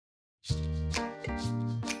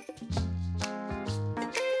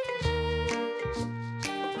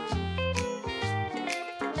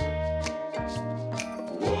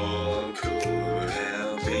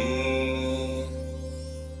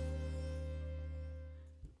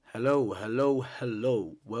Hello, hello,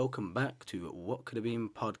 hello. Welcome back to What Could Have Been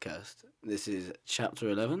podcast. This is chapter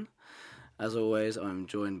 11. As always, I'm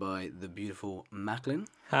joined by the beautiful Macklin.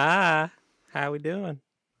 Hi, how we doing?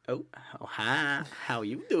 Hi. How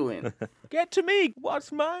you doing? Get to me.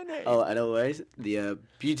 What's my name? And always, the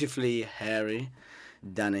beautifully hairy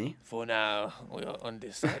Danny. For now, we are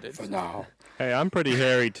undecided. For now. Hey, I'm pretty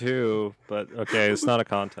hairy too, but okay, it's not a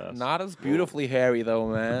contest. Not as beautifully hairy though,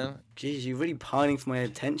 man. Jeez, you're really pining for my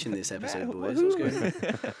attention this episode, Man, boys. What's going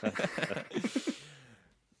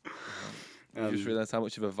on? You just realised how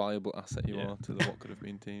much of a valuable asset you are to the What Could Have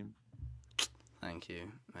Been team. Thank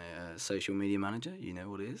you. My social media manager, you know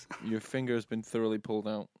what it is. Your finger has been thoroughly pulled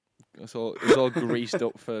out. It's all greased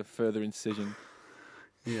up for further incision.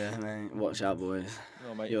 Yeah, mate. Watch out, boys.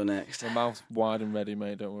 Oh, mate, You're next. my mouth's wide and ready,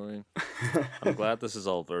 mate. Don't worry. I'm glad this is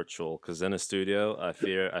all virtual because in a studio, I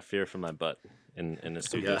fear for my butt in a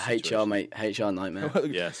studio. Yeah, HR, mate. HR nightmare.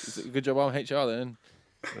 Yes. Good job on HR then.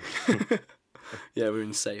 Yeah, we're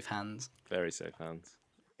in safe hands. Very safe hands.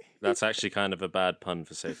 That's actually kind of a bad pun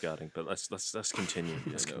for safeguarding, but let's continue.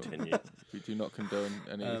 Let's no. continue. We do not condone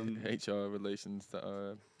any HR relations that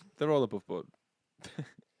are. They're all above board.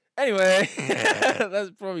 Anyway,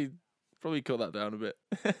 let's probably cut that down a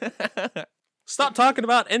bit. Stop talking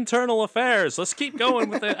about internal affairs. Let's keep going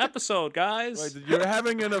with the episode, guys. Wait, you're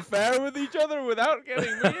having an affair with each other without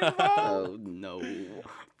getting me involved? Oh no,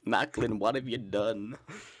 Macklin, what have you done?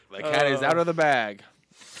 The cat is out of the bag.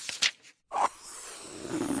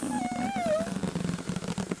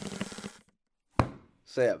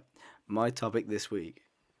 So yeah, my topic this week.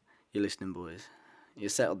 You're listening, boys. You're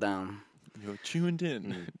settled down. You're tuned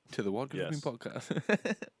in to the What Could Have Been Yes.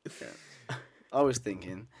 podcast. I was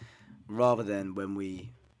thinking, rather than when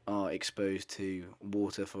we are exposed to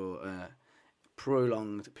water for a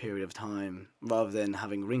prolonged period of time, rather than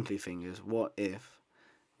having wrinkly fingers, what if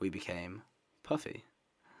we became puffy?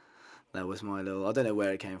 That was my little. I don't know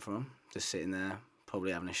where it came from. Just sitting there,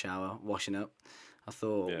 probably having a shower, washing up. I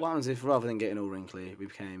thought, Yeah. what happens if rather than getting all wrinkly, we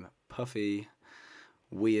became puffy,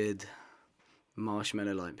 weird,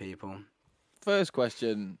 marshmallow-like people? First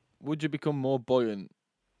question: would you become more buoyant?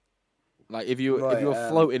 Like if you Right, were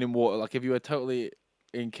floating in water, like if you were totally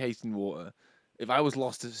encased in water. If I was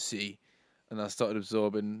lost at sea and I started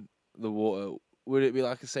absorbing the water, would it be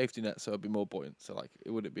like a safety net so I'd be more buoyant? So like,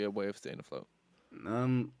 would it be a way of staying afloat?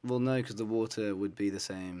 Well, no, because the water would be the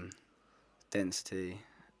same density.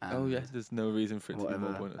 And Oh yeah, there's no reason for it to be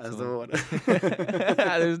more whatever buoyant. as At the all. water.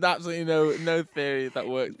 There's absolutely no theory that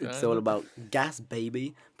works. It's behind all it. about gas,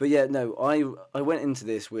 baby. But yeah, no, I went into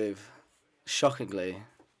this with, shockingly,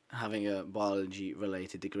 having a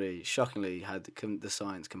biology-related degree. Shockingly, had the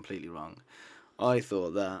science completely wrong. I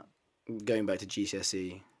thought that, going back to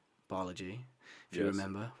GCSE biology, if you Yes.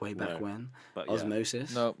 remember, way back No, when, But yeah.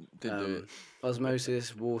 osmosis. No, didn't do it.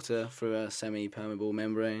 Osmosis, water through a semi-permeable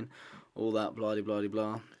membrane, all that blah blah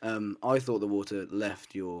blah. I thought the water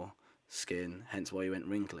left your skin, hence why you went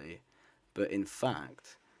wrinkly. But in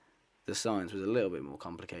fact, the science was a little bit more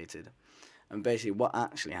complicated. And basically what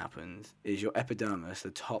actually happens is your epidermis,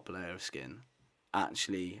 the top layer of skin,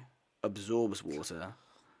 actually absorbs water.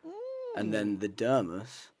 And then the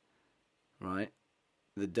dermis, right?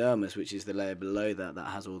 The dermis, which is the layer below that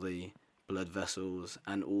has all the blood vessels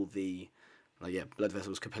and all the blood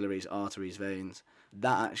vessels, capillaries, arteries, veins,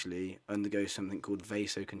 that actually undergoes something called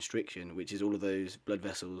vasoconstriction, which is all of those blood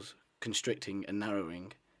vessels constricting and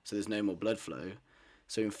narrowing, so there's no more blood flow.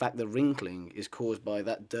 So in fact, the wrinkling is caused by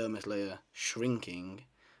that dermis layer shrinking,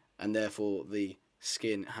 and therefore the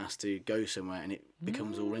skin has to go somewhere and it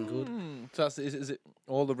becomes all wrinkled. So is it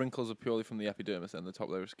all the wrinkles are purely from the epidermis and the top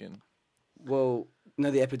layer of skin? Well, no,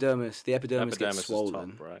 the epidermis gets Epidermis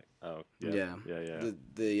swollen. is top, right? Oh, Yeah. yeah.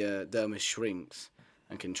 The dermis shrinks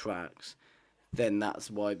and contracts. Then that's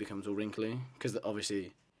why it becomes all wrinkly, because obviously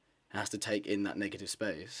it has to take in that negative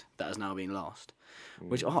space that has now been lost,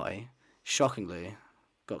 which I, shockingly,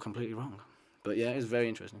 got completely wrong. But yeah, it's very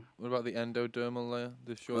interesting. What about the endodermal layer?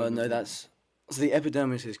 So the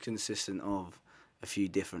epidermis is consistent of a few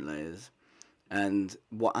different layers, and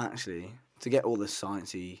what actually, to get all the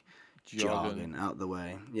sciencey jargon out the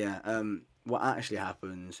way, what actually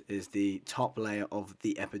happens is the top layer of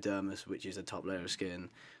the epidermis, which is the top layer of skin,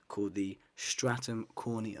 called the stratum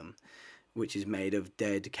corneum, which is made of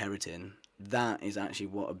dead keratin. That is actually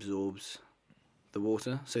what absorbs the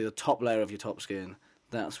water. So the top layer of your top skin,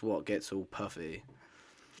 that's what gets all puffy.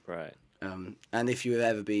 Right. And if you've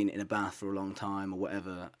ever been in a bath for a long time or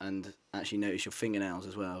whatever, and actually notice your fingernails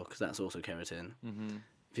as well, because that's also keratin,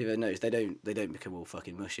 If you've ever noticed, they don't become all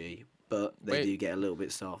fucking mushy, but they do get a little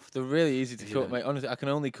bit soft. They're really easy to You cut, know. mate. Honestly, I can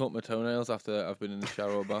only cut my toenails after I've been in the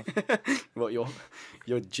shower or bath. What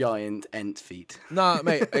your giant ant feet? Nah,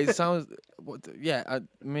 mate, it sounds. Yeah, I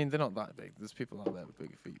mean, they're not that big. There's people out there with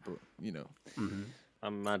bigger feet, but, you know. Mm-hmm.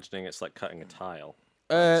 I'm imagining it's like cutting a tile.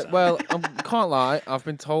 Well, I can't lie. I've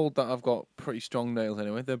been told that I've got pretty strong nails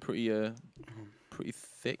anyway. They're pretty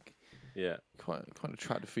thick. Yeah. Quite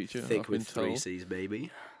attractive feature. Thick I've been with three told. C's,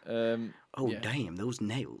 baby. Oh, Oh damn, those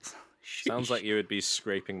nails. Sounds like you would be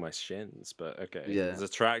scraping my shins, but okay. Yeah. It's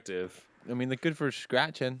attractive. I mean, they're good for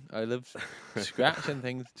scratching. I love scratching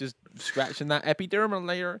things. Just scratching that epidermal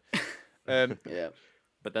layer. Yeah.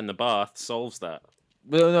 But then the bath solves that.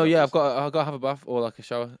 Well, no, yeah, I've got to have a bath or like a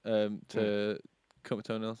shower to cut my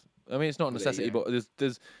toenails. I mean, it's not a There you necessity, go. but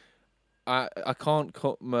there's I can't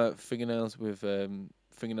cut my fingernails with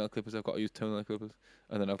fingernail clippers. I've got to use toenail clippers,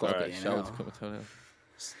 and then I've got to Alright. get a shower to Yeah. cut my toenails.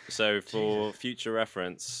 So for future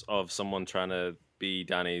reference of someone trying to be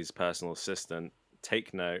Danny's personal assistant,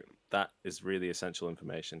 take note. That is really essential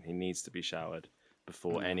information. He needs to be showered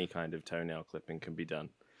before any kind of toenail clipping can be done.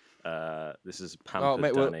 This is pampered Oh,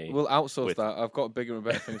 mate, Danny. we'll outsource with- that. I've got bigger and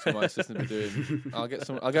better things for my assistant to be doing. I'll get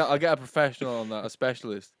a professional on that, a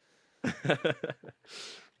specialist.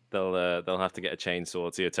 They'll have to get a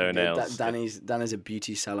chainsaw to your Yeah, toenails. Danny's a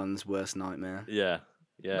beauty salon's worst nightmare. Yeah.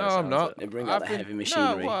 Yeah. No, I'm sounds not. it. They bring out the heavy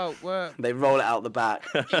machinery. No, well, They roll it out the back.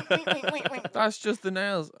 that's just the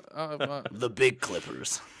nails. The big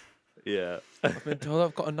clippers. Yeah. I've been told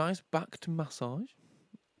I've got a nice back to massage.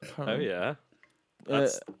 Oh apparently. yeah. Uh,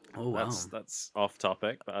 That's Oh wow. that's off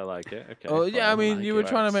topic, but I like it. Okay. Oh yeah, I fine, mean, like you were it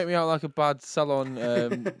trying to works. make me out like a bad salon,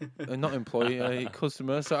 not employee,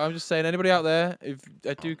 customer. So I'm just saying, anybody out there, if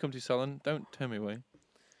I do come to your salon, don't turn me away.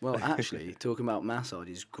 Well, actually, talking about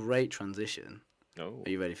massages, great transition. Oh. Are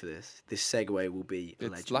you ready for this? This segue will be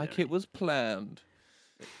It's legendary. like it was planned.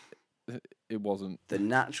 It wasn't. The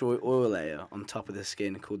natural oil layer on top of the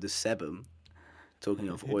skin called the sebum. Talking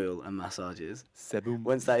of oil and massages, Sebum.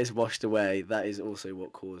 once that is washed away, that is also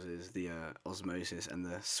what causes the osmosis and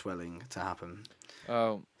the swelling to happen.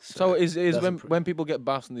 Oh, so is that's a when people get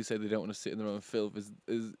baths and they say they don't want to sit in their own filth,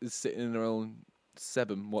 is sitting in their own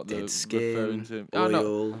sebum what they're Dead skin, referring to? Oh, no.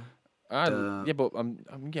 oil. Yeah, but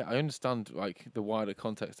I understand like the wider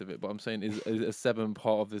context of it, but I'm saying is a sebum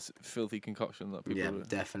part of this filthy concoction that people? Yeah, are-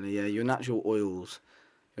 definitely. Yeah, your natural oils,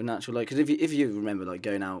 your natural like because if you remember like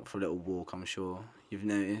going out for a little walk, I'm sure you've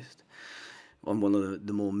noticed on one of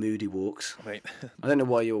the more moody walks. Wait, I don't know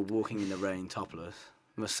why you're walking in the rain topless.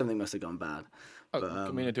 Something must have gone bad. I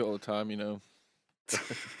But, mean I do it all the time, you know.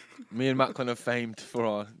 Me and Macklin are famed for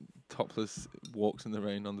our topless walks in the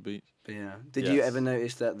rain on the beach. But yeah, did you Yes. ever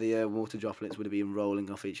notice that the water droplets would have been rolling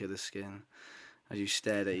off each other's skin as you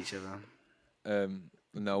stared at each other?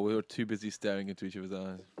 No, we were too busy staring into each other's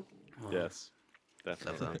eyes. Oh, Yes. love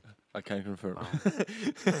Definitely. that. I can confirm.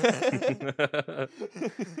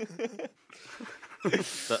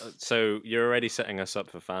 So you're already setting us up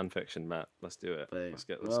for fan fiction, Matt. Let's do it. Babe. Let's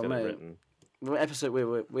get Well, it mate, written.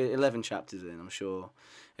 We're 11 chapters in. I'm sure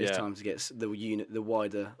it's Yeah. time to get the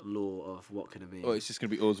wider lore of what could have been. Well, it's just gonna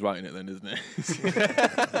be us writing it then, isn't it?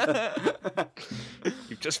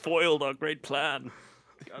 You've just foiled our great plan.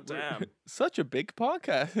 God damn. Such a big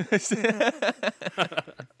podcast.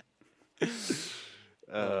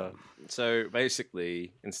 So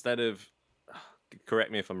basically, instead of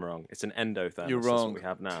correct me if I'm wrong, it's an endothermos. You're That's what wrong. we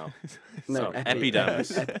have now. No, So,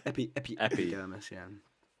 epidermis. Epidermis, yeah.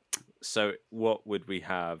 So what would we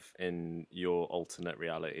have in your alternate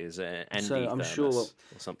reality? Is it an So I'm endothermos sure- or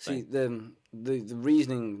something? See, the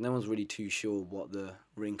reasoning, no one's really too sure what the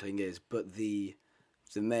wrinkling is, but the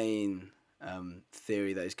main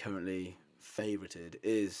theory that is currently favoured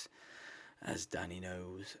is, as Danny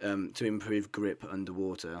knows, to improve grip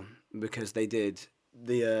underwater, because they did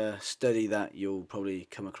the study that you'll probably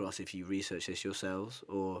come across if you research this yourselves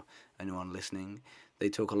or anyone listening. They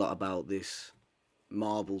talk a lot about this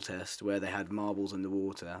marble test where they had marbles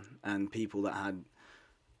underwater, and people that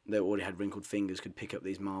already had wrinkled fingers could pick up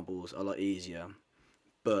these marbles a lot easier.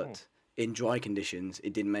 But in dry conditions,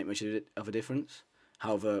 it didn't make much of a difference.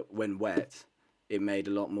 However, when wet, it made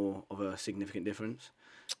a lot more of a significant difference.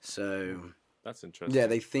 So That's interesting. yeah,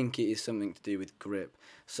 they think it is something to do with grip.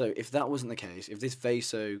 So if that wasn't the case, if this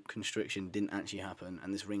vasoconstriction didn't actually happen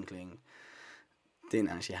and this wrinkling didn't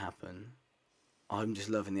actually happen, I'm just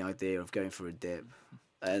loving the idea of going for a dip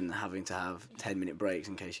and having to have 10-minute breaks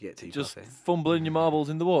in case you get too Just puffy. fumbling your marbles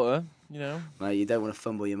in the water, you know. Mate, you don't want to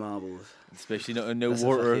fumble your marbles. Especially not in no That's a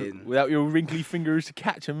water fucking- without your wrinkly fingers to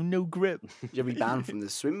catch them, no grip. You'll be banned from the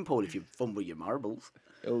swimming pool if you fumble your marbles.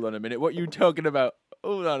 Hold on a minute, what are you talking about?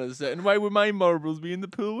 Hold on a second. Why would my marbles be in the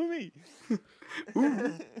pool with me?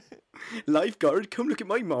 Lifeguard, come look at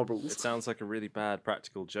my marbles. It sounds like a really bad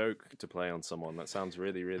practical joke to play on someone. That sounds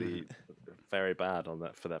really, really very bad on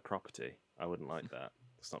that for their property. I wouldn't like that.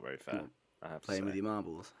 It's not very fair. I have to Playing say. with your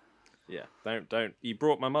marbles. Yeah, don't. You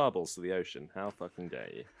brought my marbles to the ocean. How fucking dare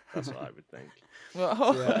you? That's what I would think.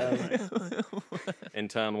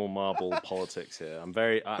 Internal marble politics here. I'm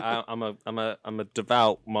very. I'm a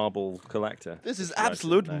devout marble collector. This is Just so I should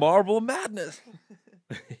absolute know. marble madness.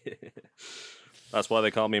 That's why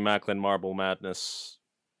they call me Macklin Marble Madness,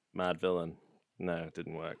 Mad Villain. No, it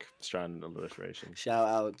didn't work. Strand alliteration. Shout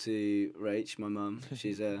out to Rach, my mum.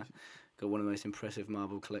 She's got one of the most impressive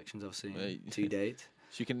marble collections I've seen to date.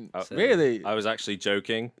 She can So- really. I was actually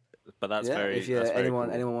joking, but that's very. If that's very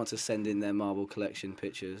anyone cool. wants to send in their marble collection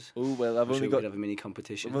pictures, Oh well, I've I'm only sure we got. could have a mini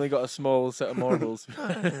competition. I've only got a small set of marbles.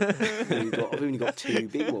 I've only got 2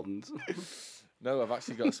 big ones. No, I've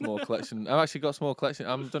actually got a small collection. I don't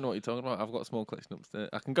know what you're talking about. I've got a small collection upstairs.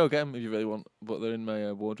 I can go get them if you really want, but they're in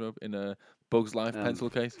my wardrobe in a Bug's Life pencil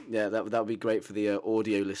case. Yeah, that would be great for the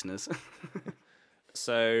audio listeners.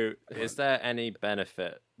 So, is there any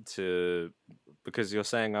benefit to, because you're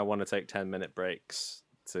saying I want to take 10-minute breaks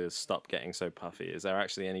to stop getting so puffy? Is there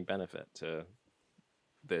actually any benefit to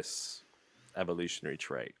this evolutionary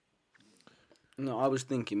trait? No, I was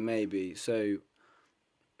thinking maybe. So,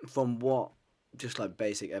 from what, just like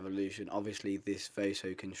basic evolution, obviously this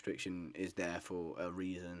vasoconstriction is there for a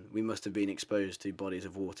reason. We must have been exposed to bodies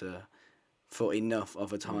of water for enough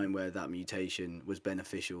of a time where that mutation was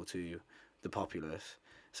beneficial to the populace.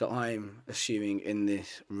 So I'm assuming in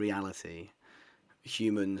this reality,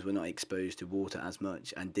 humans were not exposed to water as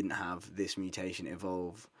much and didn't have this mutation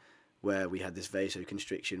evolve where we had this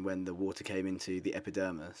vasoconstriction when the water came into the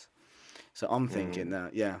epidermis. So I'm thinking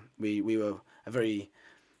that, yeah, we were a very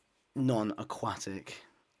non-aquatic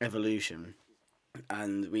evolution,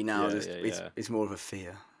 and we now it's more of a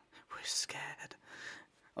fear. We're scared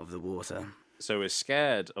of the water. So we're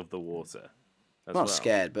scared of the water. As Not well.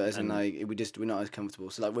 scared, but as in like we're not as comfortable.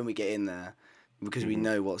 So like when we get in there, because we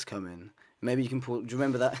know what's coming. Maybe you can pull. Do you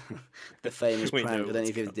remember that the famous We prank? know I don't know what's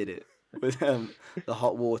if you ever did it with the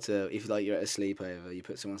hot water. If like you're at a sleepover, you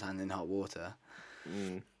put someone's hand in hot water,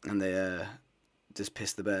 and they just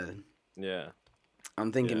piss the bed. Yeah.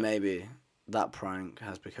 I'm thinking Yeah. maybe that prank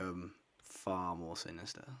has become far more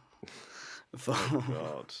sinister.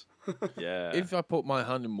 God. Yeah. If I put my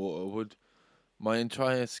hand in water, would my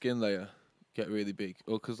entire skin layer get really big?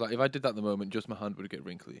 Or because like if I did that at the moment, just my hand would get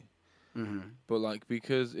wrinkly. But like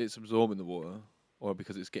because it's absorbing the water, or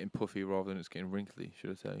because it's getting puffy rather than it's getting wrinkly,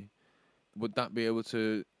 should I say? Would that be able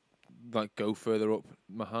to like go further up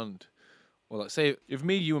my hand? Or like say if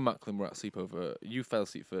me, you and Macklin were at sleepover, you fell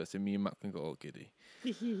asleep first, and me and Macklin got all giddy.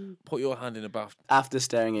 Put your hand in a bath. After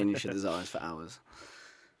staring in each other's eyes for hours.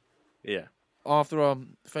 Yeah. After our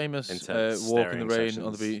famous Intense walk in the staring rain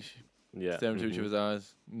on the sessions. beach, Yeah. staring into each other's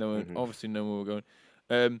eyes, obviously knowing where we're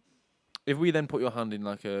going. If we then put your hand in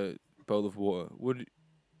like a bowl of water,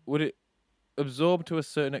 would it absorb to a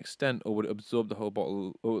certain extent, or would it absorb the whole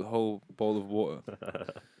bottle or the whole bowl of water?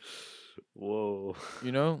 Whoa.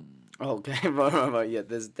 You know? Okay, right. Yeah,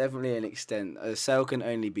 there's definitely an extent. A cell can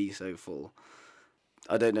only be so full.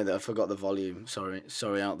 I don't know that I forgot the volume.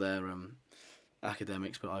 Sorry out there,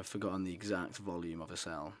 academics, but I've forgotten the exact volume of a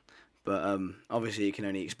cell. But obviously it can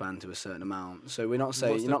only expand to a certain amount. So we're not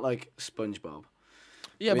saying you're not like SpongeBob.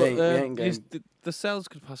 Yeah, We but ain't going- the cells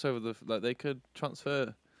could pass over they could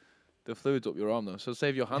transfer the fluids up your arm though. So say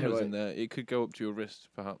if your hand was in there, it could go up to your wrist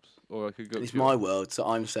perhaps, or it could go. It's to your... my world, so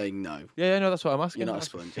I'm saying no. Yeah, no, that's what I'm asking. You're not a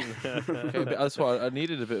sponge. Okay, but that's why I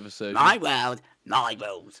needed a bit of a surgeon. My world, my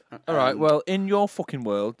world. All right. Well, in your fucking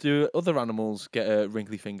world, do other animals get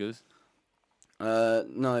wrinkly fingers?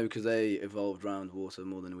 No, because they evolved around water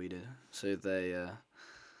more than we did. So they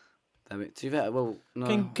to be fair, well,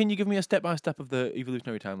 no. Can you give me a step by step of the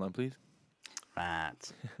evolutionary timeline, please? Right.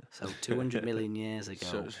 So 200 million years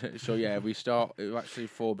ago. So yeah, it was actually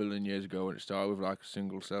 4 billion years ago when it started with like a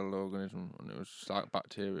single cell organism, and it was just like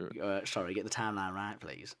bacteria. Sorry, get the timeline right,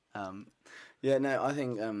 please. Yeah, no, I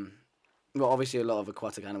think well, obviously a lot of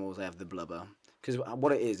aquatic animals they have the blubber because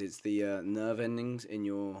what it is, it's the nerve endings in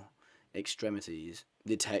your extremities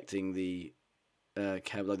detecting the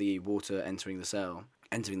like the water entering the cell,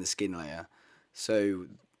 entering the skin layer. So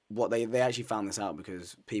what they actually found this out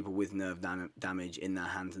because people with nerve damage in their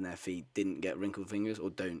hands and their feet didn't get wrinkled fingers or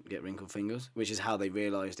don't get wrinkled fingers, which is how they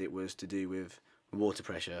realised it was to do with water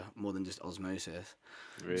pressure more than just osmosis.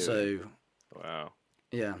 Really? So Wow.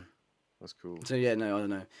 yeah. That's cool. So yeah, no, I don't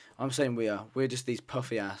know. I'm saying we're just these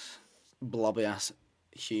puffy ass, blobby ass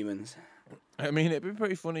humans. I mean, it'd be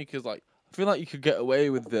pretty funny because, like, I feel like you could get away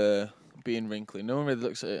with being wrinkly. No one really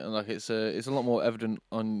looks at it, and like it's a lot more evident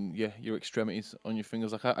on your extremities, on your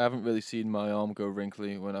fingers. Like I haven't really seen my arm go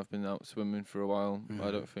wrinkly when I've been out swimming for a while.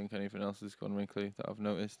 I don't think anything else has gone wrinkly that I've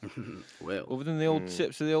noticed. Well, Other than the old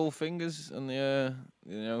tips of the old fingers and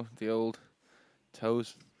the old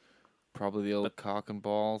toes, probably the old cock and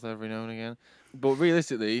balls every now and again. But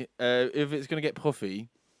realistically, if it's gonna get puffy,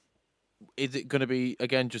 is it going to be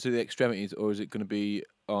again just at the extremities, or is it going to be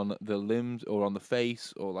on the limbs or on the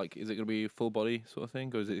face, or like is it going to be full body sort of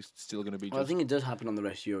thing, or is it still going to be well, I just? think it does happen on the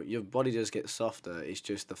rest of your body does get softer. It's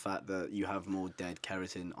just the fact that you have more dead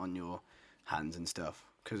keratin on your hands and stuff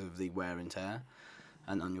because of the wear and tear,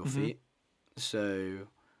 and on your feet. So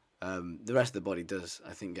the rest of the body does,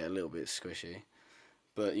 I think, get a little bit squishy.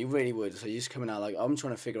 But you really would. So you're just coming out like, I'm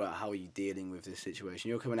trying to figure out how are you dealing with this situation.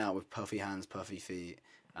 You're coming out with puffy hands, puffy feet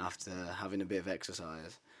after having a bit of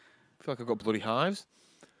exercise. I feel like I've got bloody hives.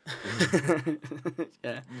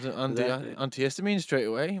 Yeah. Antihistamine straight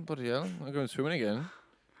away. Bloody hell! I'm going swimming again.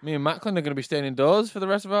 Me and Macklin are going to be staying indoors for the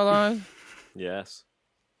rest of our lives. Yes.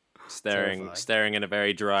 Terrifying. Staring in a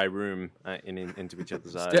very dry room into each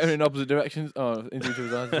other's eyes. Staring in opposite directions. Oh, into each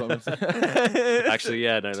other's eyes. Is what I'm saying. Actually,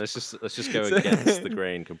 yeah, no. Let's just go against the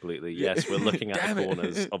grain completely. Yes, we're looking at Damn the it.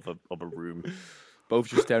 corners of a room. Both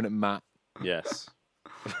just staring at Matt. Yes.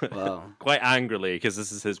 Wow. Quite angrily because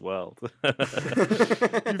this is his world.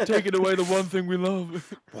 You've taken away the one thing we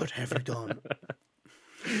love. What have you done?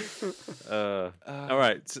 All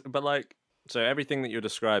right, but like, so everything that you're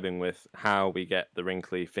describing with how we get the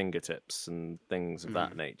wrinkly fingertips and things of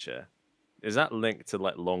that nature, is that linked to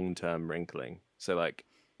like long-term wrinkling? So like,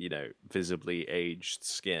 visibly aged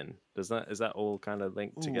skin. Is that all kind of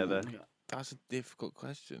linked together? That's a difficult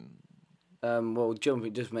question. Well,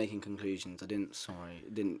 just making conclusions. I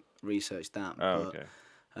didn't research that. Oh, but,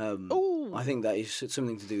 okay. I think that is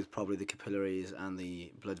something to do with probably the capillaries and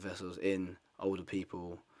the blood vessels in older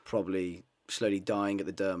people, probably slowly dying at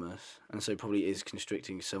the dermis, and so probably is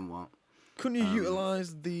constricting somewhat. Couldn't you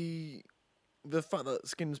utilise the fact that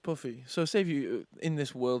skin's puffy? So, say if you in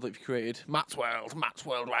this world that you've created, Matt's world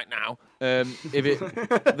right now.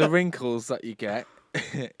 The wrinkles that you get,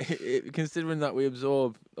 considering that we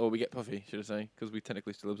absorb or we get puffy, should I say? Because we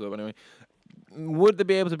technically still absorb anyway. Would there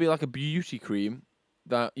be able to be like a beauty cream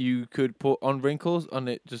that you could put on wrinkles on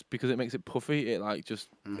it just because it makes it puffy? It like just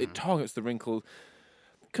it targets the wrinkles.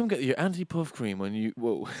 Come get your anti-puff cream when you...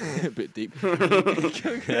 Whoa, a bit deep. That's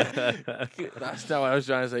not what I was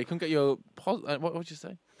trying to say. Come get your... What would you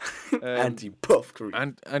say? Anti-puff cream.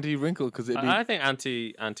 Anti-wrinkle, because it'd be... I think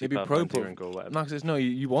anti-puff, pro-puff. anti-wrinkle, whatever. No, because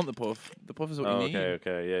you want the puff. The puff is what you need.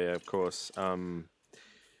 Okay, yeah, of course. You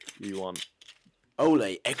want...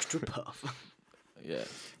 Ole, extra puff. Yeah.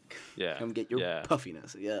 Come get your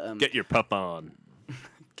puffiness. Yeah. Get your puff on.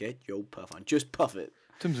 Get your puff on. Just puff it.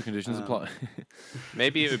 Terms and conditions apply.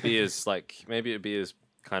 Maybe it would be as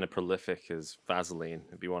kind of prolific as Vaseline.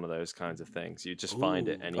 It'd be one of those kinds of things. You just find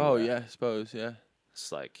it anywhere. Oh yeah, I suppose, yeah.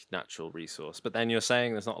 It's like natural resource. But then you're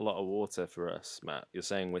saying there's not a lot of water for us, Matt. You're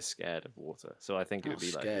saying we're scared of water. So I think it would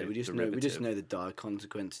be scared. like We just know the dire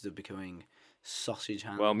consequences of becoming sausage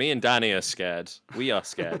hands. Well, me and Danny are scared. We are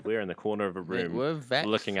scared. We're in the corner of a room. We're vexed.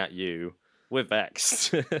 Looking at you. We're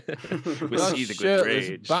vexed. We Well, see the good shirtless,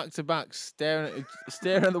 rage. back to back, staring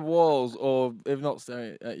at the walls, or if not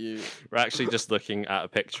staring at you. We're actually just looking at a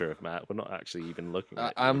picture of Matt. We're not actually even looking at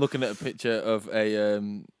you. I'm looking at a picture of a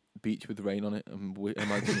beach with rain on it. I'm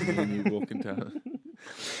imagining you walking down.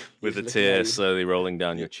 With a tear slowly rolling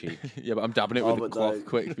down your cheek. Yeah, but I'm dabbing it with a cloth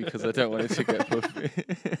quick because I don't want it to get puffy.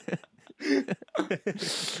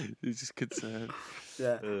 It's just concerned.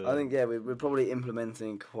 Yeah, I think we're probably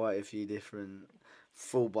implementing quite a few different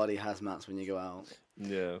full body hazmats when you go out.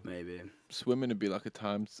 Yeah, maybe swimming would be like it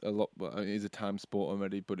is a time sport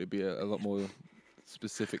already, but it'd be a lot more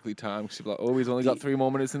specifically timed. Cause you're like, he's only got 3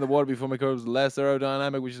 more minutes in the water before it becomes less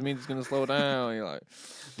aerodynamic, which just means it's going to slow down. And you're like,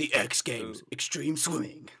 the X Games, extreme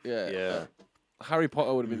swimming. Yeah. Harry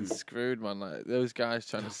Potter would have been screwed, man. Like those guys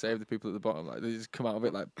trying to save the people at the bottom, like they just come out of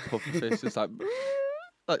it like pufferfish, just like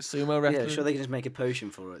sumo wrestling. Yeah, sure they can just make a potion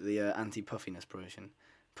for it, the anti-puffiness potion.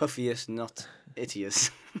 Puffiest, not itius.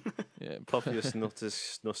 Yeah, puffiest,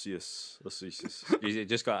 notus, nocius. You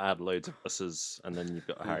just got to add loads of us's, and then you've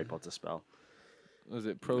got a Harry Potter spell. Was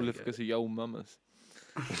it prolificus of yo mamas?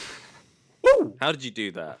 How did you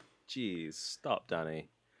do that? Jeez, stop, Danny.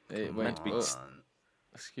 It meant to be.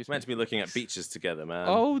 Excuse me. Meant to be looking at beaches together, man.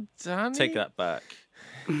 Oh, Danny. Take that back.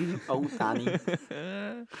 Oh, Danny.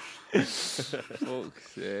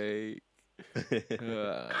 Fuck's sake.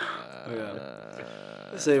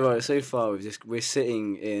 So far we're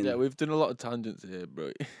sitting in Yeah, we've done a lot of tangents here,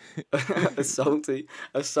 bro. a salty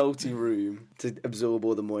room to absorb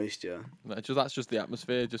all the moisture. That's just the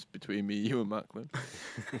atmosphere, just between me, you, and Macklin.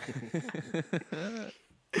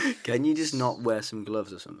 Can you just not wear some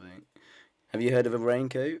gloves or something? Have you heard of a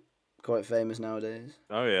raincoat? Quite famous nowadays.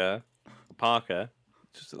 Oh yeah, Parker.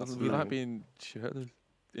 We like being shirtless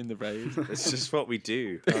in the rain. It's just what we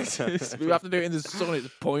do. We have to do it in the sun. It's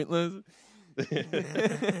pointless.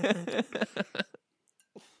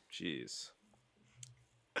 Jeez.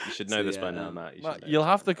 You should know this by now, Matt. You'll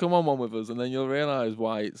have to come on one with us, and then you'll realise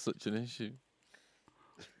why it's such an issue.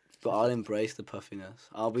 But I'll embrace the puffiness.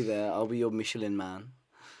 I'll be there. I'll be your Michelin man.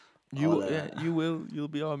 You will. You'll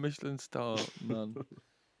be our Michelin star, man.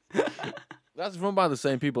 That's run by the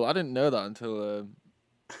same people. I didn't know that until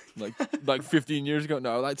like 15 years ago.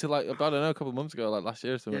 No, like till I don't know, a couple of months ago, like last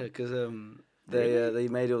year or something. Yeah, because they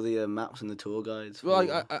made all the maps and the tour guides. Well,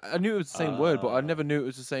 like I knew it was the same word, but I never knew it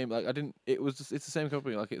was the same. Like I didn't. It's the same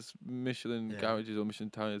company. Like it's Michelin garages or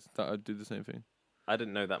Michelin tires that do the same thing. I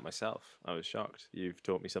didn't know that myself. I was shocked. You've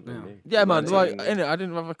taught me something new. Yeah, man. Like, I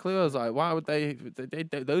didn't have a clue. I was like, why would they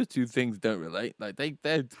those two things don't relate. Like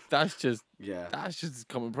that's just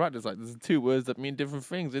common practice. Like there's two words that mean different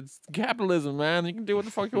things. It's capitalism, man. You can do what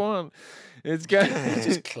the fuck you want. It's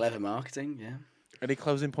just clever marketing. Yeah. Any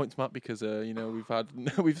closing points, Matt? Because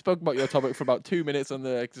we've spoken about your topic for about 2 minutes and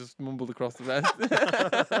just mumbled across the rest.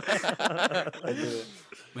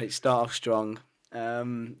 Mate, start off strong.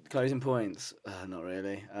 Closing points? Not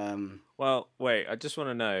really. Well, wait. I just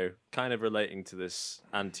want to know, kind of relating to this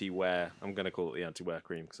anti-wear. I'm going to call it the anti-wear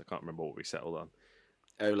cream because I can't remember what we settled on.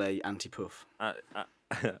 Olay anti-puff.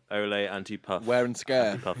 Olay anti-puff. Wear and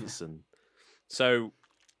scare. Anti-Pufferson. So,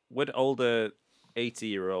 would older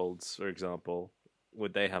 80-year-olds, for example,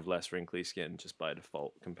 would they have less wrinkly skin just by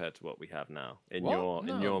default compared to what we have now? In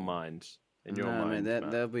your mind. In your mind. Man,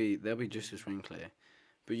 they'll be just as wrinkly.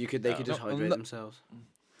 But they could just hydrate themselves.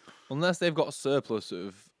 Unless they've got a surplus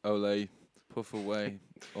of Olay puff away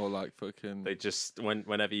or like fucking. They just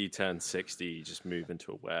whenever you turn 60, you just move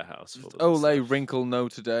into a warehouse full of Olay stuff. wrinkle no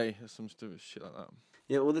today or some stupid shit like that.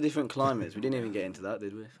 Yeah, all the different climates. We didn't even get into that,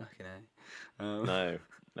 did we? Fucking hell.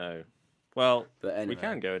 No. Well, but anyway. We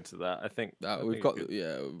can go into that. I think we could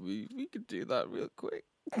do that real quick.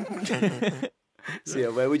 So yeah,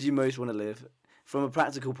 where would you most want to live from a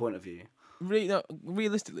practical point of view?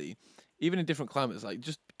 Realistically, even in different climates, like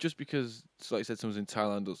just because, like you said, someone's in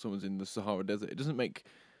Thailand or someone's in the Sahara Desert, it doesn't make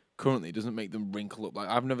them wrinkle up. Like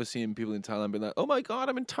I've never seen people in Thailand be like, "Oh my god,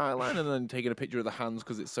 I'm in Thailand," and then taking a picture of the hands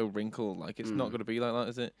because it's so wrinkled. Like it's not going to be like that,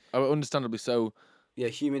 is it? Understandably so. Yeah,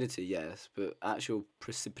 humidity, yes, but actual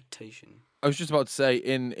precipitation. I was just about to say,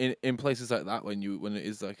 in places like that, when it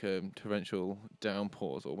is like torrential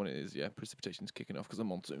downpours, or when it is precipitation's kicking off because of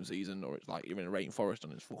monsoon season, or it's like you're in a rainforest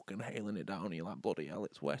and it's fucking hailing it down, and you're like, bloody hell,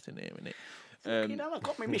 it's wet in here, innit? Fucking hell, I've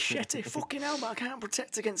got my machete. Fucking hell, but I can't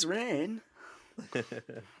protect against rain.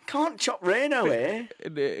 Can't chop rain away.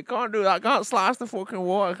 Can't do that. I can't slice the fucking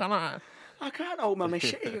water, can I? I can't hold my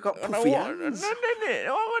machete. I've got puffy hands. No, what am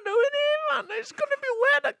I doing here, man? It's going to be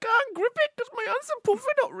wet. I can't grip it because my hands are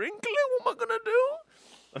puffy, not wrinkly. What am I going to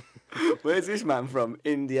do? Where's this man from?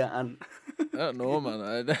 India and... I don't know,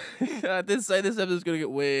 man. I did say this episode's going to get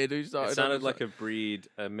weird. It sounded like a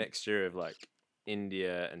mixture of like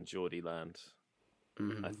India and Geordie land.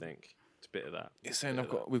 I think it's a bit of that. You're saying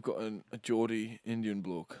we've got a Geordie Indian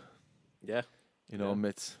bloke. Yeah. In our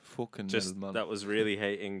midst, fucking just man. That was really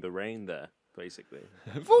hating the rain there, basically.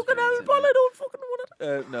 Fucking hell, I don't fucking want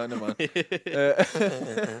it. No, mind.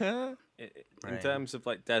 In terms of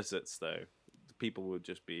like deserts, though, people would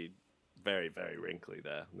just be very, very wrinkly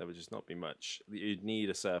there. There would just not be much. You'd need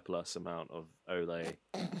a surplus amount of Olay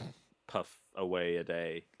puff away a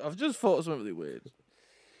day. I've just thought of something really weird.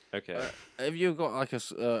 Okay. If you've got like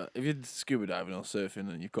if you're scuba diving or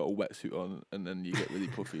surfing and you've got a wetsuit on and then you get really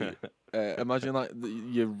puffy, imagine like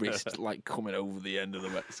your wrist like coming over the end of the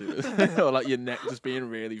wetsuit, or like your neck just being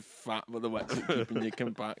really fat with the wetsuit keeping you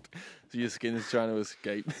compact, so your skin is trying to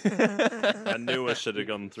escape. I knew I should have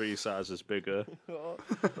gone 3 sizes bigger. Oh.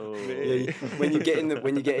 Yeah, when you get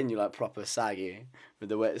in, you're like proper saggy with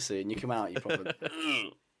the wetsuit, and you come out, you're proper.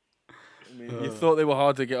 I mean, you thought they were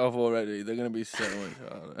hard to get off already. They're going to be so much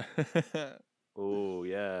harder. Oh,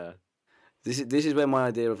 yeah. This is where my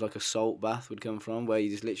idea of like a salt bath would come from, where you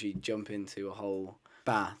just literally jump into a whole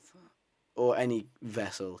bath or any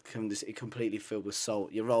vessel, completely filled with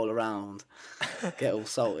salt. You roll around, get all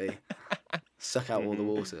salty, suck out all the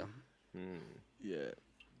water. Yeah.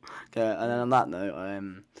 Okay, and then on that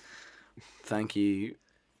note, thank you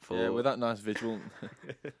for... Yeah, with that nice visual...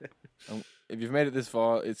 If you've made it this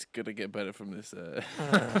far, it's gonna get better from this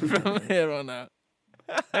from here on out.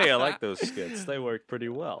 Hey, I like those skits. They work pretty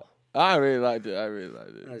well. I really liked it.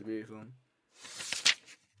 That's beautiful.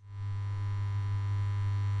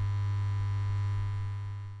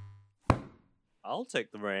 I'll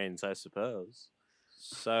take the reins, I suppose.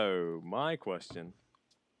 So, my question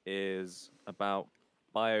is about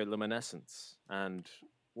bioluminescence and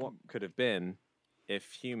what could have been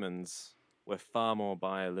if humans were far more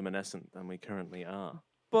bioluminescent than we currently are.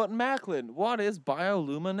 But Macklin, what is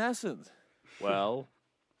bioluminescence? Well,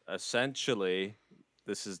 essentially,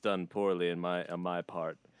 this is done poorly on my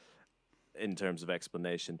part in terms of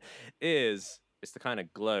explanation. It's the kind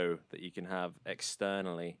of glow that you can have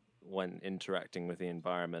externally when interacting with the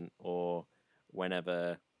environment or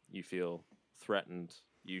whenever you feel threatened.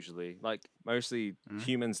 Usually, like mostly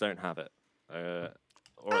humans don't have it, or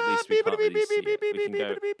at least we can't really see it. We can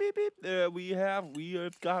go. We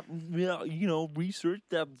have got research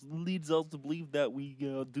that leads us to believe that we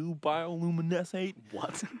do bioluminescence.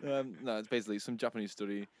 What? No, it's basically some Japanese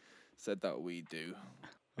study said that we do.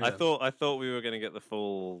 I thought we were gonna get the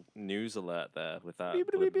full news alert there with that.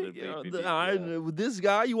 With this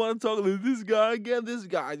guy, you want to talk about this guy again? This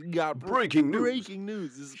guy got Breaking news. Breaking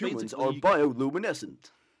news. This is Humans basically- are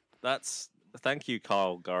bioluminescent. Thank you,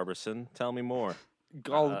 Carl Garberson. Tell me more.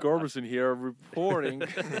 Carl Gorberson here reporting.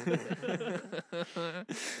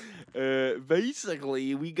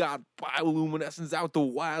 Basically, we got bioluminescence out the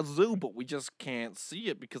wazoo, but we just can't see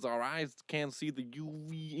it because our eyes can't see the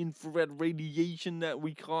UV infrared radiation that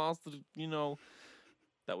we cause.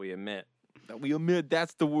 That we emit. That we emit.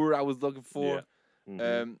 That's the word I was looking for.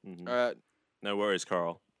 Yeah. No worries,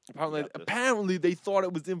 Carl. Apparently, they thought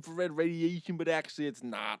it was infrared radiation, but actually, it's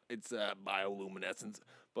not. It's bioluminescence.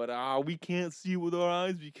 But we can't see it with our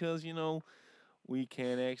eyes because we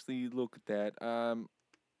can't actually look at that.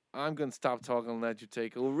 I'm gonna stop talking and let you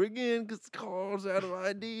take over again because Carl's out of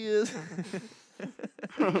ideas.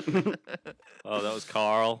 Oh, that was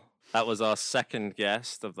Carl. That was our second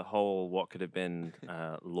guest of the whole what could have been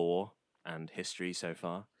lore and history so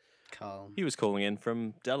far. Carl. He was calling in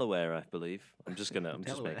from Delaware, I believe. I'm just making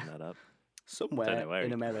that up. Somewhere Don't know where in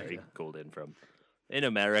he America. called in from. In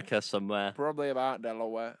America somewhere. Probably about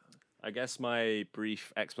Delaware. I guess my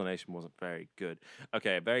brief explanation wasn't very good.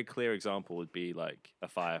 Okay, a very clear example would be like a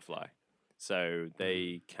firefly. So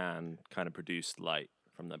they can kind of produce light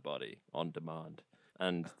from their body on demand.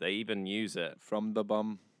 And they even use it. From the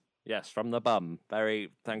bum. Yes, from the bum.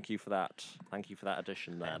 Thank you for that. Thank you for that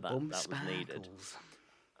addition there. That Bum was needed. sparkles.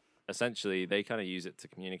 Essentially, they kind of use it to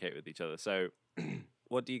communicate with each other. So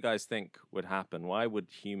what do you guys think would happen? Why would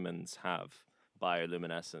humans have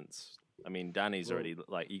bioluminescence? I mean, Danny's already,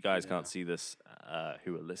 you guys can't see this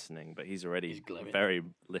who are listening, but he's already very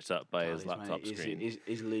lit up by his laptop screen.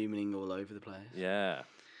 He's illuminating all over the place. Yeah.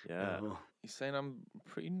 Oh. You're saying I'm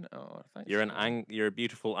pretty... Oh, thanks. You're a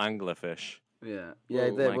beautiful anglerfish. Yeah. Whoa, Yeah,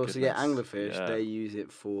 my anglerfish, goodness. they use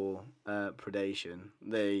it for predation.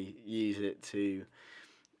 They use it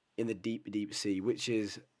in the deep sea, which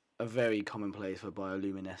is a very common place for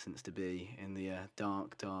bioluminescence to be, in the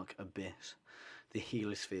dark abyss, the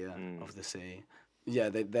heliosphere of the sea. Yeah,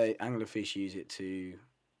 they anglerfish use it to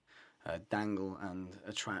dangle and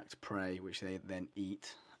attract prey, which they then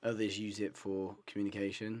eat. Others use it for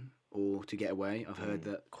communication or to get away. I've heard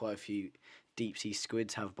that quite a few deep sea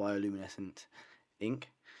squids have bioluminescent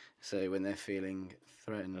ink, so when they're feeling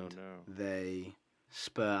threatened, they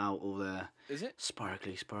spur out all their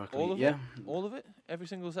sparkly. All of yeah. it? All of it? Every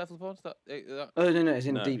single cephalopod? Oh no! It's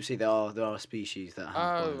in deep sea. There are species that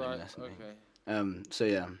have Oh, right. bioluminescent ink. Okay. So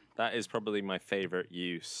yeah. That is probably my favorite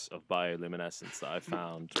use of bioluminescence that I've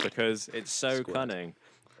found because it's so cunning.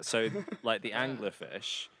 So like the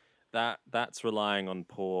anglerfish, that's relying on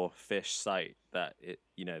poor fish sight that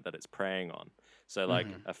it's preying on. So like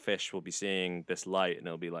a fish will be seeing this light and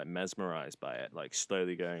it'll be like mesmerized by it, like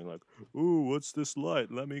slowly going like, "Ooh, what's this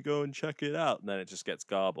light? Let me go and check it out." And then it just gets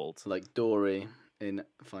garbled. Like Dory in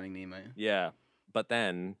Finding Nemo. Yeah, but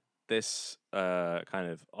then this kind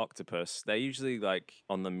of octopus, they're usually like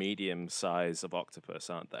on the medium size of octopus,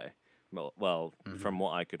 aren't they? Well, from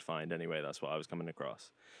what I could find anyway, that's what I was coming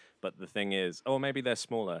across. But the thing is, maybe they're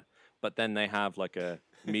smaller, but then they have like a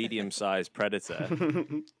medium-sized predator.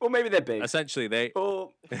 Or maybe they're big. Essentially, they...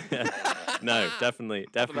 Or... No,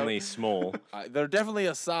 definitely small. They're definitely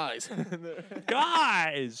a size.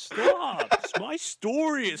 Guys, stop! It's my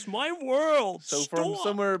story. It's my world. So from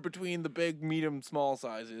somewhere between the big, medium, small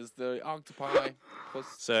sizes, the octopi...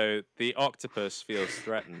 So the octopus feels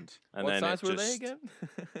threatened. And what then size were they again?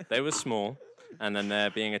 They were small, and then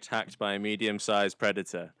they're being attacked by a medium-sized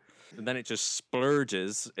predator. and then it just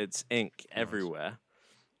splurges its ink everywhere,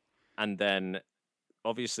 and then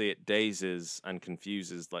obviously it dazes and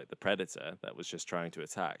confuses like the predator that was just trying to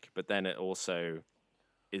attack, but then it also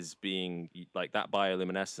is being like that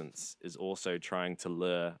bioluminescence is also trying to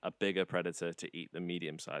lure a bigger predator to eat the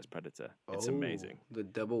medium-sized predator. It's amazing. The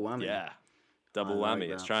double whammy. Yeah. Double like whammy.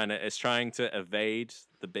 that. It's trying to evade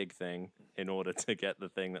the big thing in order to get the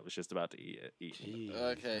thing that was just about to eat it. Jeez,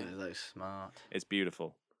 Okay. that is like smart. It's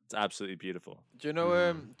beautiful. It's absolutely beautiful. Do you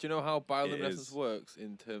know how bioluminescence is. works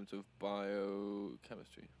in terms of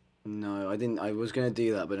biochemistry? No, I didn't. I was gonna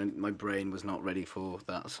do that, but my brain was not ready for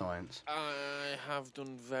that science. I have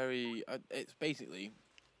done very. It's basically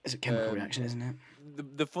It's a chemical reaction, isn't it?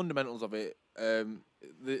 the fundamentals of it. I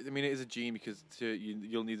mean, it is a gene because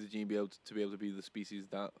you'll need the gene to be able to be the species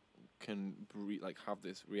that can have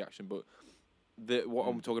this reaction. But what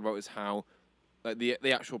I'm talking about is how like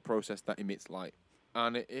the actual process that emits light,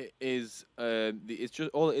 and it is it's just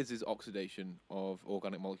all it is oxidation of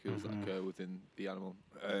organic molecules that occur within the animal.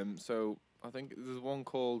 So I think there's one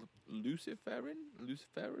called luciferin.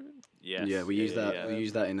 Yes. Yeah, we use that. yeah. We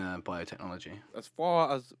use that in biotechnology. As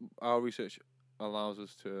far as our research allows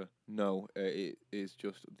us to know, it is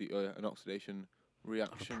just an oxidation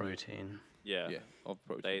reaction. Protein. Yeah. Yeah, of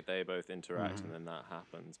protein. They both interact and then that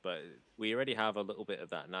happens. But we already have a little bit of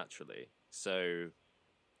that naturally. So,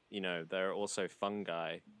 there are also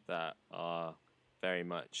fungi that are very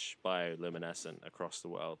much bioluminescent across the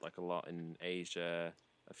world, like a lot in Asia,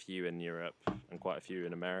 a few in Europe, and quite a few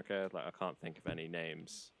in America. Like, I can't think of any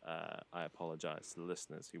names. I apologize to the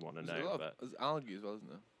listeners who want to know. But There's algae as well, isn't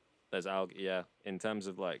there? there's algae, yeah. In terms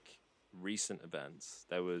of, like, recent events,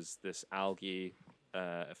 there was this algae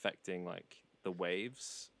affecting, like, the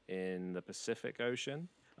waves in the Pacific Ocean.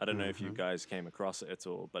 I don't know if you guys came across it at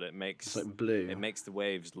all, but it makes It's like blue. it makes the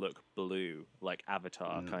waves look blue, like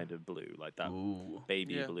Avatar kind of blue, like that Ooh.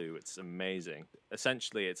 baby blue. It's amazing.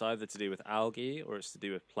 Essentially, it's either to do with algae or it's to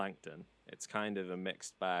do with plankton. It's kind of a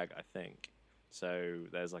mixed bag, I think. So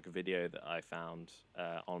there's like a video that I found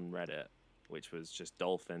on Reddit, which was just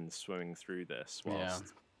dolphins swimming through this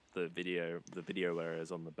whilst the videoer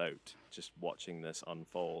is on the boat, just watching this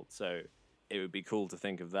unfold. So it would be cool to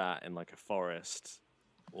think of that in like a forest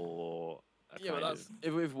or a kind of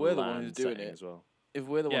if we're the one land who's doing setting it. as well. If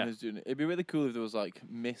we're the one who's doing it, it'd be really cool if there was like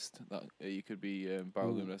mist that you could be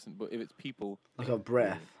bioluminescent. But if it's people, Like a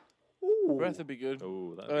breath. Ooh. breath would be good.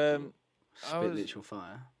 Oh, that'd be cool. Spit literal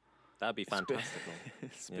fire. That'd be fantastical.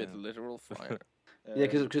 Spit literal fire. Yeah,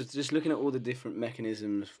 because just looking at all the different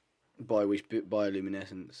mechanisms by which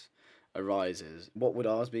bioluminescence arises, what would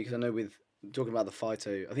ours be? Because I know with talking about the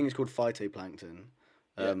I think it's called phytoplankton.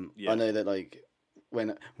 Yeah. I know that like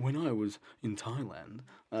when I was in Thailand,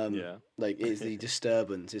 like it's the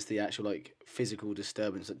disturbance, it's the actual like physical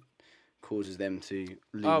disturbance that causes them to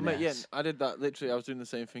luminesce. Oh mate, yeah, I did that. Literally, I was doing the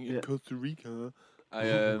same thing in Costa Rica.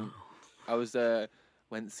 I was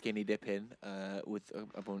went skinny dipping with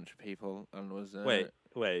a bunch of people and was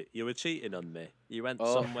Wait, you were cheating on me. You went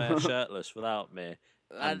somewhere shirtless without me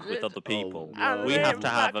and with other people. no. We have to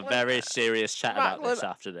have a very serious chat about this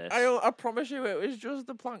after this. I promise you, it was just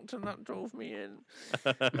the plankton that drove me in.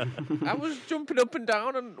 I was jumping up and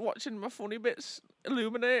down and watching my funny bits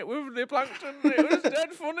illuminate with the plankton. It was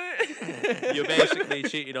dead funny. You're basically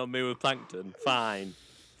cheating on me with plankton. Fine.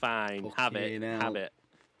 Have Fucking hell. have it.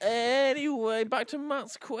 Anyway, back to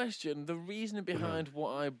Matt's question. The reason behind what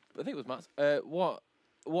I think it was Matt's.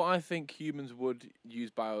 What I think humans would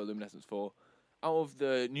use bioluminescence for, out of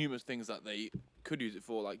the numerous things that they could use it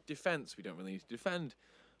for, like defense, we don't really need to defend.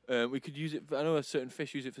 We could use it. I know a certain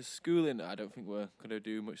fish use it for schooling. I don't think we're gonna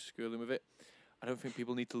do much schooling with it. I don't think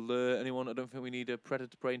people need to lure anyone. I don't think we need a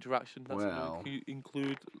predator-prey interaction. That's Well, going to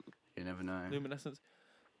include you never know. luminescence.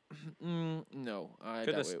 No, I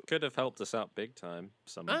doubt it. Could have helped us out big time.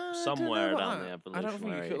 I don't know Somewhere about down the that. evolutionary. I don't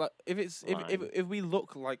think it could. Like, if we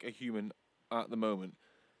look like a human at the moment,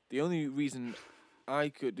 the only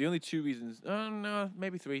two reasons, no,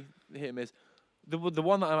 maybe three, hit and miss. The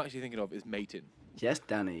one that I'm actually thinking of is mating. Yes,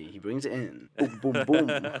 Danny, he brings it in. Boom, boom,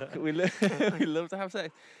 boom. we love to have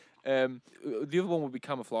sex. The other one would be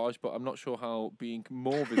camouflage, but I'm not sure how being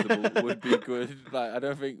more visible would be good. Like, I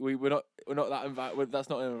don't think we're not that that's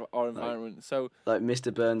not in our environment. So Like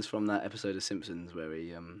Mr. Burns from that episode of Simpsons where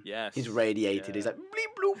he he's radiated. He's like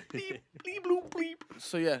bleep bloop bleep bleep bloop bleep.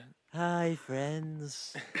 so yeah. Hi,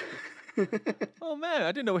 friends. Oh man,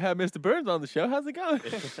 I didn't know we had Mr. Burns on the show. How's it going?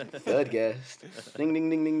 Third guest. Ding ding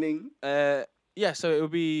ding ding ding. Yeah, so it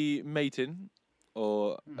would be mating,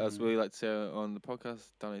 or as we like to say on the podcast,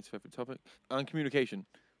 Danny's favourite topic, and communication.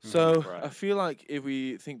 So I Right. feel like if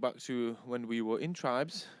we think back to when we were in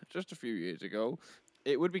tribes just a few years ago,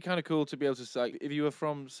 it would be kind of cool to be able to say if you were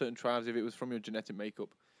from certain tribes, if it was from your genetic makeup,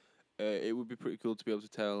 it would be pretty cool to be able to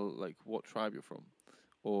tell like what tribe you're from,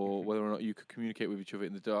 or whether or not you could communicate with each other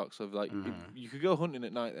in the dark. So like you could go hunting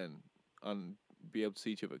at night then and be able to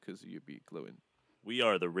see each other because you'd be glowing. We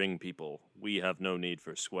are the ring people. We have no need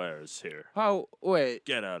for squares here. How? Wait,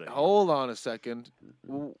 Get out of here. hold on a second.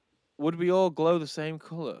 Would we all glow the same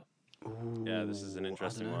color? Yeah, this is an Ooh, I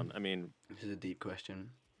interesting dunno. one. I mean, This is a deep question.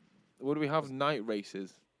 Would we have night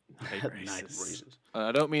races? night Night races. races. And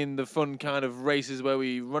I don't mean the fun kind of races where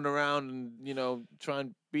we run around and try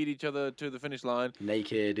and beat each other to the finish line.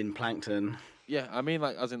 Naked in plankton. Yeah, I mean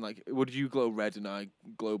like as in like, would you glow red and I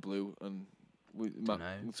glow blue and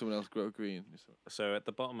someone else glow green? So at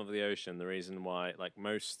the bottom of the ocean, the reason why, like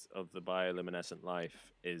most of the bioluminescent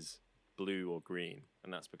life is blue or green,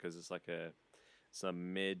 and that's because it's like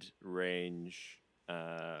some mid-range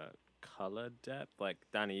color depth. Like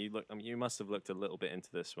Danny, you must have looked a little bit into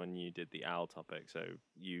this when you did the owl topic, so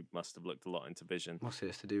you must have looked a lot into vision. What's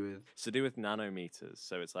this to do with? It's to do with nanometers.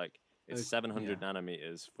 So it's like it's 700 yeah.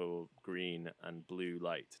 nanometers for green and blue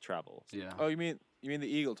light to travel. Yeah. Oh, you mean the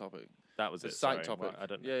eagle topic? That was The it. sight sorry. topic. I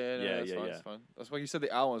don't know. Yeah, that's fine, yeah. that's fine. That's why you said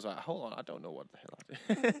the owl. I was like, hold on, I don't know what the hell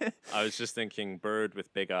I did. I was just thinking bird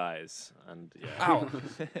with big eyes, and yeah. Owl.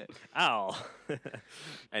 Owl.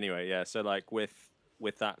 Anyway, yeah. So like with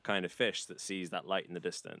that kind of fish that sees that light in the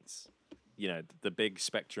distance, the big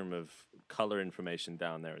spectrum of color information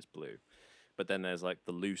down there is blue, but then there's like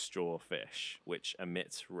the loose jaw fish which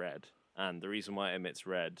emits red, and the reason why it emits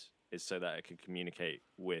red is so that it can communicate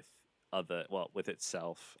with with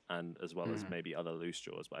itself and as well as maybe other loose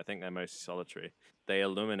jaws, but I think they're mostly solitary. They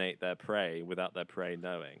illuminate their prey without their prey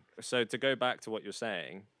knowing. So to go back to what you're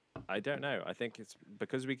saying, I don't know. I think it's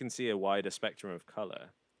because we can see a wider spectrum of color.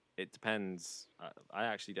 It depends. I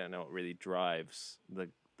actually don't know what really drives the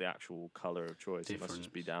actual color of choice. It must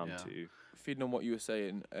just be down Difference, to Feeding on what you were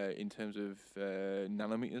saying in terms of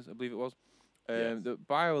nanometers, I believe it was. Yes. The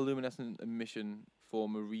bioluminescent emission for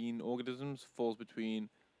marine organisms falls between,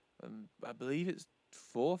 I believe it's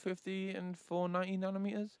 450 and 490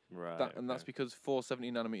 nanometers. right. And that's because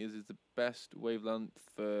 470 nanometers is the best wavelength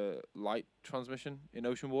for light transmission in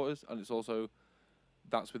ocean waters, and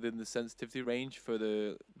that's within the sensitivity range for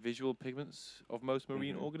the visual pigments of most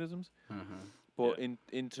marine organisms. But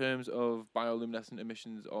in terms of bioluminescent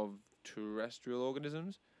emissions of terrestrial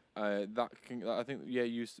organisms, I think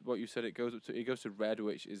what you said, it goes to red,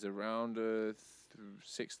 which is around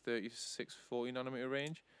 630 640 nanometer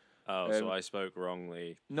range. Oh, so I spoke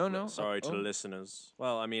wrongly. No. Sorry to the listeners.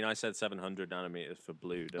 Well, I mean, I said 700 nanometers for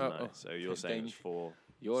blue, didn't I? So you're saying it's 4.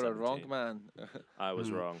 You're a wrong man. I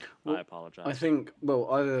was wrong. Well, I apologize. I think.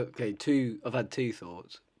 Well, I've had two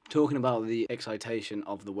thoughts. Talking about the excitation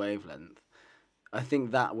of the wavelength, I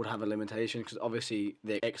think that would have a limitation because obviously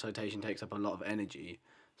the excitation takes up a lot of energy.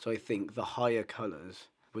 So I think the higher colours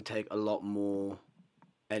would take a lot more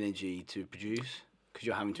energy to produce because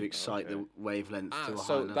you're having to excite the wavelength to a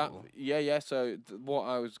high level. So what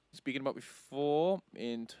I was speaking about before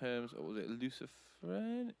in terms of, was it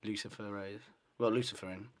luciferin? Luciferase. Well,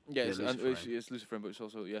 luciferin. Yes, Yeah, and luciferin. it's luciferin, but it's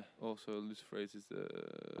also luciferase is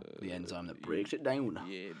The enzyme that breaks it down.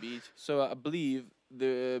 Yeah, bitch. So I believe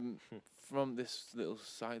from this little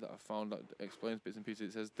site that I found that explains bits and pieces,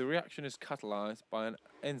 it says the reaction is catalyzed by an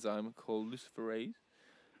enzyme called luciferase,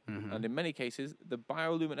 and in many cases, the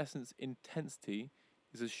bioluminescence intensity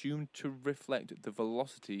is assumed to reflect the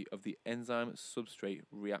velocity of the enzyme substrate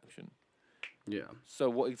reaction. Yeah.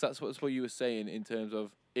 So that's what you were saying in terms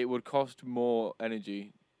of it would cost more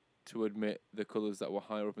energy to emit the colours that were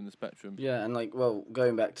higher up in the spectrum. Yeah, and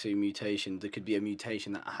going back to mutation, there could be a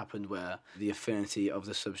mutation that happened where the affinity of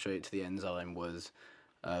the substrate to the enzyme was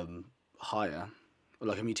higher, or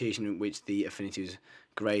like a mutation in which the affinity is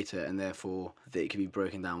greater, and therefore it could be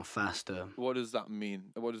broken down faster. What does that mean?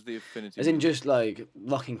 What does the affinity As mean? in just like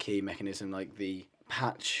lock and key mechanism, like the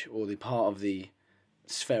patch or the part of the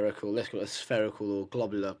spherical, let's call it a spherical or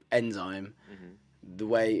globular enzyme, the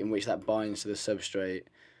way in which that binds to the substrate,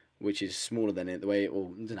 which is smaller than it,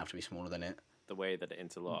 it doesn't have to be smaller than it. The way that it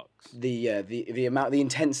interlocks. The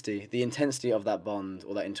intensity of that bond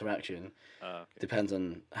or that interaction depends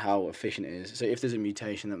on how efficient it is. So if there's a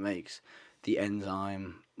mutation that makes the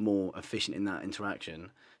enzyme more efficient in that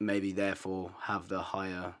interaction, maybe therefore have the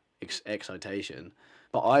higher excitation.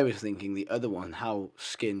 But I was thinking the other one, how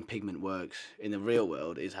skin pigment works in the real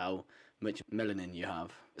world, is how much melanin you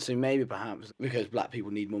have. So maybe perhaps because black people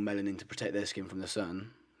need more melanin to protect their skin from the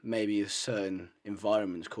sun, maybe certain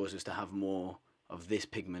environments cause us to have more of this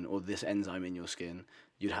pigment or this enzyme in your skin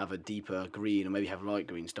you'd have a deeper green, or maybe have light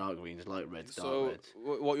greens, dark greens, light reds, dark So reds.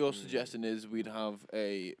 what you're suggesting is we'd have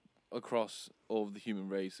across all of the human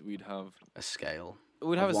race, we'd have A scale. a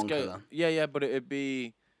of one scale. colour. Yeah, but it'd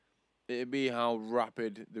be how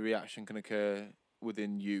rapid the reaction can occur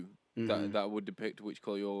within you. That would depict which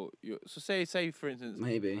color you're. So say for instance,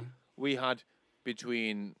 Maybe. we had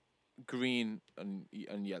between green and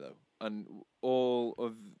yellow, and all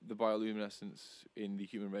of the bioluminescence in the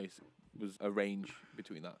human race was a range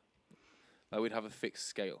between that. Like we'd have a fixed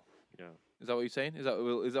scale. Yeah. Is that what you're saying? Is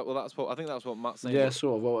that that's what I think that's what Matt's saying. Yeah, but-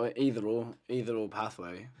 sort of. Well, either or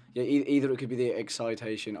pathway. Yeah, either it could be the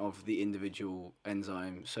excitation of the individual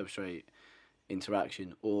enzyme substrate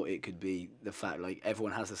interaction, or it could be the fact like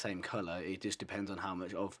everyone has the same color. It just depends on how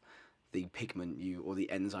much of the pigment you or the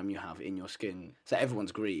enzyme you have in your skin. So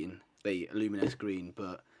everyone's green, they luminesce green,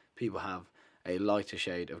 but people have a lighter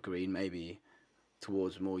shade of green, maybe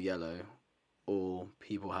towards more yellow, or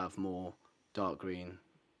people have more dark green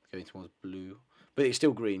going towards blue. But it's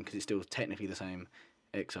still green because it's still technically the same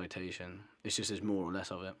excitation. It's just there's more or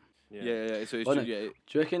less of it. Yeah. So it's Oh, no. yeah. Do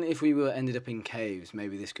you reckon if we were ended up in caves,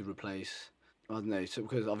 maybe this could replace? I don't know, so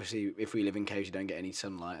because obviously if we live in caves, you don't get any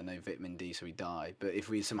sunlight and no vitamin D, so we die. But if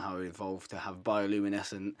we somehow evolved to have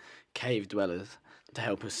bioluminescent cave dwellers to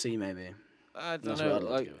help us see, maybe. I don't That's know. what I'd like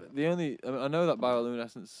to Like go with. the only, I know that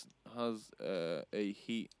bioluminescence has a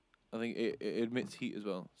heat. I think it emits heat as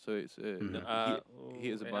well. So it's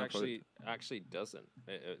heat as a it byproduct. actually doesn't.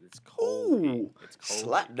 It's cold heat. Ooh, It's cold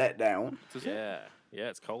slap heat. that down. Does it? Yeah,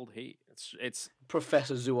 it's cold heat. It's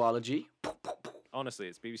Professor Zoology. honestly,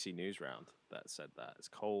 it's BBC Newsround that said that. It's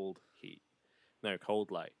cold heat. No,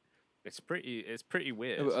 cold light. It's pretty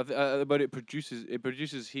weird. Yeah, but it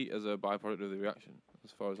produces heat as a byproduct of the reaction,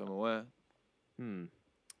 as far as I'm aware.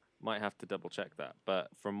 Might have to double check that. But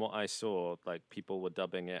from what I saw, like people were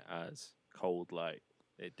dubbing it as cold light.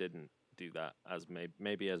 It didn't do that as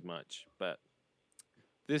maybe as much, but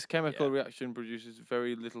This chemical reaction produces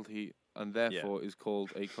very little heat, and therefore is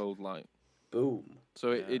called a cold light. Boom.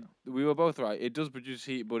 So we were both right. It does produce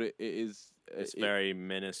heat, but it is it's very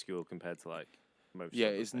minuscule compared to like most. yeah,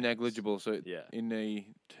 other it's things. negligible. So in a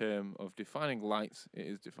term of defining light, it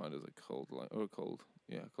is defined as a cold light or a cold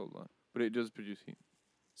light. But it does produce heat.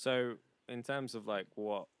 So in terms of like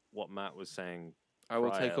what Matt was saying, I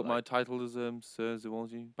will take prior, up my title as Sir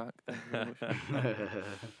Zoology back. Thank you very much.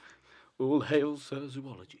 All hail Sir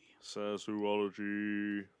Zoology.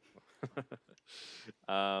 Zoology.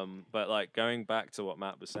 But like going back to what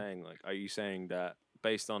Matt was saying, like, are you saying that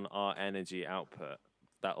based on our energy output,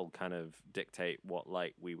 that'll kind of dictate what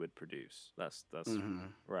light we would produce? That's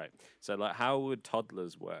right. So like, how would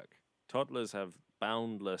toddlers work? Toddlers have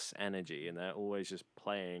boundless energy, and they're always just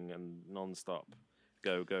playing and non-stop,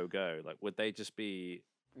 go. Like, would they just be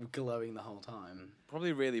Glowing the whole time.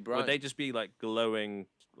 Probably really bright. Would they just be like glowing?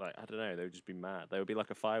 Like, I don't know. They would just be mad. They would be like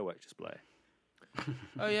a firework display.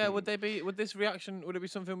 Oh yeah, would this reaction? Would it be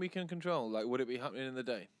something we can control? Like, would it be happening in the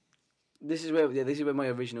day? This is where my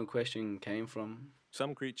original question came from.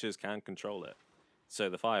 Some creatures can control it. So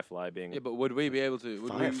the firefly being Yeah, but would we be able to?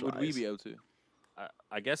 Would we Fireflies. be able to?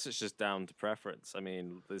 I guess it's just down to preference. I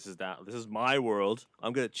mean, this is my world.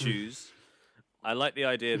 I'm gonna choose. I like the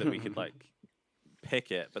idea that we could like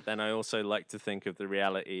pick it, but then I also like to think of the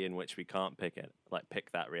reality in which we can't pick it. Like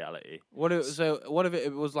pick that reality. What if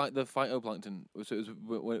it was like the phytoplankton? So it was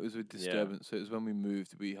when it was with disturbance. So it was when we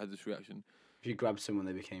moved, we had this reaction. If you grabbed someone,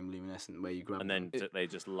 they became luminescent. Where you grab And then they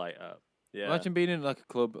just light up. Yeah. Imagine being in like a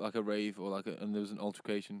club, like a rave, or and there was an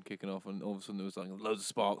altercation kicking off, and all of a sudden there was like loads of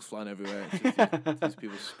sparks flying everywhere. It's just these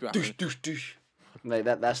people scrapping. Douche. Mate,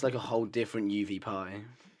 that's like a whole different UV pie.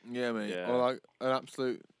 Yeah, mate. Yeah. Or like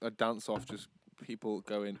a dance off, just people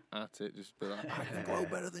going at it, just be like, I can glow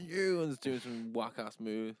better than you, and just doing some whack ass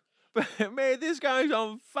moves. But mate, this guy's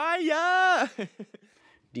on fire.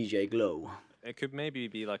 DJ Glow. It could maybe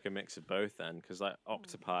be like a mix of both then, because like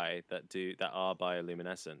octopi that are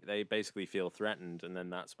bioluminescent, they basically feel threatened, and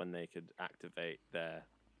then that's when they could activate their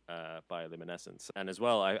bioluminescence. And as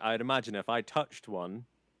well, I'd imagine if I touched one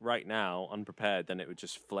right now unprepared, then it would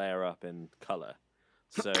just flare up in color.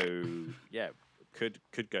 So yeah, could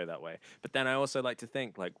go that way. But then I also like to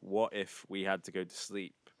think like, what if we had to go to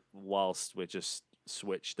sleep whilst we're just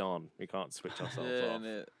switched on? We can't switch ourselves off.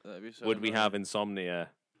 That'd be so Would we annoying. have insomnia?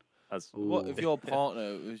 What if your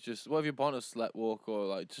partner was just? What if your partner slept walk or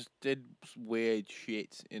like just did weird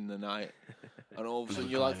shit in the night, and all of a sudden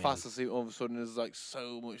you're like fast asleep. All of a sudden there's like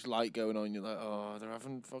so much light going on. You're like, oh, they're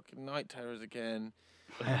having fucking night terrors again.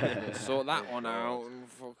 Sort that one out and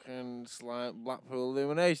fucking like Blackpool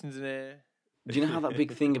illuminations in here. Do you know how that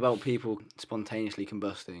big thing about people spontaneously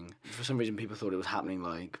combusting? For some reason, people thought it was happening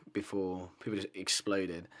like before people just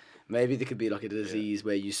exploded. Maybe there could be like a disease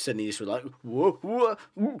where you suddenly just were like, whoa, whoa,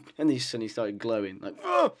 whoa, and then you suddenly started glowing, like,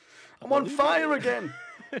 oh, I'm on fire again.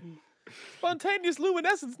 Spontaneous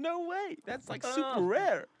luminescence? No way. That's like super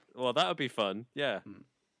rare. Well, that would be fun. Yeah.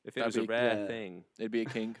 If it That'd was a be- rare yeah. thing. It'd be a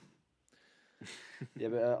king. Yeah,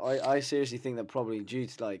 but I seriously think that probably due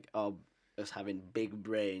to like us having big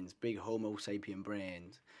brains, big Homo sapien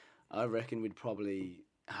brains, I reckon we'd probably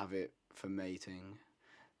have it for mating.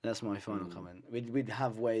 That's my final comment. We'd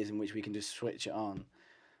have ways in which we can just switch it on,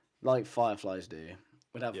 like fireflies do.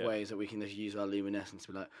 We'd have ways that we can just use our luminescence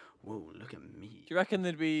to be like, whoa, look at me. Do you reckon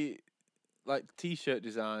there'd be like T-shirt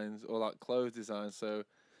designs or like clothes designs? So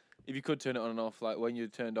if you could turn it on and off, like when you're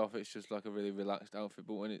turned off, it's just like a really relaxed outfit.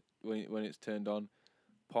 But when it's turned on,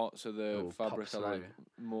 parts of the fabric pops are like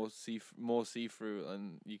through. more see through,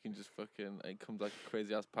 and you can just fucking it comes like a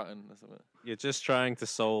crazy ass pattern or something. You're just trying to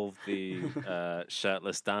solve the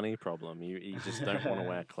shirtless Danny problem. You just don't want to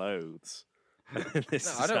wear clothes. This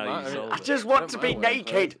No, is I don't how mind. you solve I it. just want don't to be mind wearing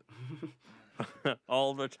naked.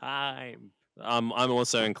 all the time. I'm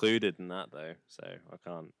also included in that though, so I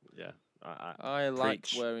can't. Yeah, I like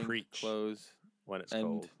wearing clothes when it's and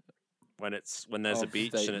cold. When there's a of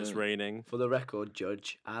beach and it's statement. raining. For the record,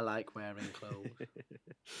 Judge, I like wearing clothes.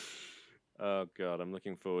 Oh god, I'm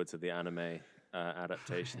looking forward to the anime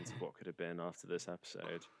adaptations of what could have been after this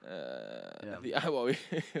episode.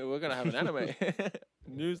 We're gonna have an anime.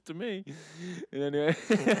 News to me. Anyway,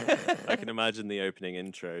 I can imagine the opening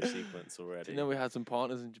intro sequence already. You know, we had some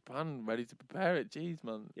partners in Japan ready to prepare it. Jeez,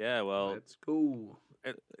 man. Yeah, well, Let's go.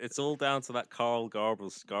 it's all down to that Carl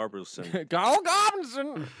Garbelson. Carl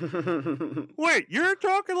Garbinson. Wait, you're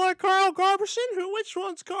talking like Carl Garberson? Which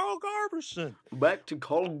one's Carl Garberson? Back to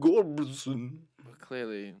Carl Gordon. We're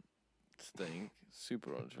clearly staying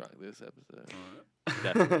super on track this episode.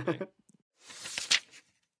 Definitely.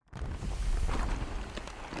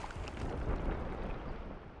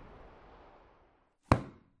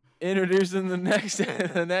 Introducing the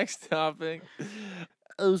next topic.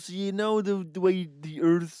 Oh, so you know the way the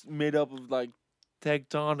Earth's made up of like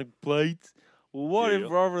tectonic plates? Well, what if Yeah.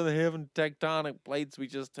 rather than having tectonic plates, we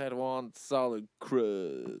just had one solid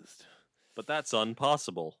crust? But that's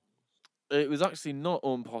impossible. It was actually not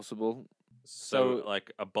impossible. So, So-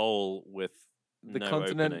 like a bowl with The no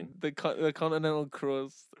continent, opening. the continental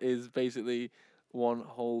crust is basically one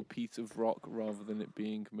whole piece of rock rather than it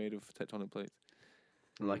being made of tectonic plates.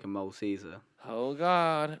 Like a Malteser. Oh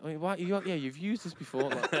God! I mean, what? You've used this before,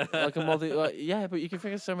 like a multi. Like, yeah, but you can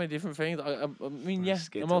figure so many different things. I mean, Or yeah, a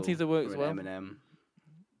Skittle, Malteser works or an well, M&M.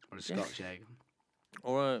 Or a Scotch egg.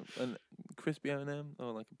 or a crispy M&M,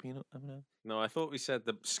 or like a peanut M&M. No, I thought we said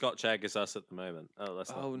the Scotch egg is us at the moment. Oh,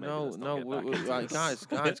 let's not. Oh maybe no, let's not no, get back into right,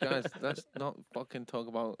 this. guys, let's not fucking talk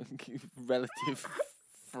about relative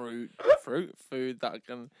food that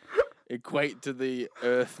can equate to the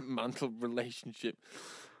Earth mantle relationship.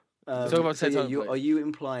 Talk about tectonic are plates. you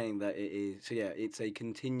implying that it is? So yeah, it's a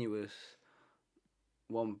continuous,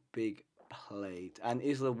 one big plate, and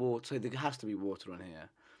is there water? So there has to be water on here.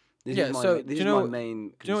 This Yeah, is my, so this do you is know- my main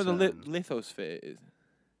Do you know what the concern. lithosphere is?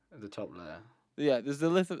 At the top layer, Yeah, there's the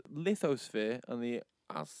lithosphere and the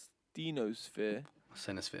astenosphere.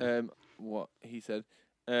 Senosphere. What he said,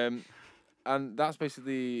 and that's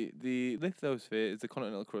basically the lithosphere is the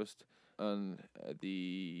continental crust and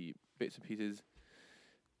the bits and pieces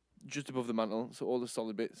just above the mantle, so all the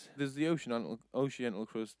solid bits. There's the oceanital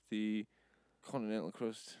crust, the continental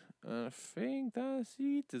crust, and I think that's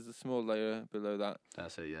it. There's a small layer below that.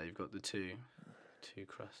 That's it. Yeah, you've got the two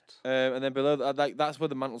crusts. And then below that, like that's where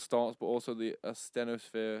the mantle starts, but also the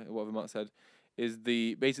astenosphere, whatever Matt said, is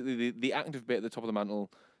basically the active bit at the top of the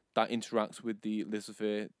mantle that interacts with the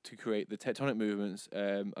lithosphere to create the tectonic movements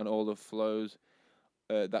and all the flows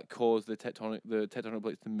that cause the tectonic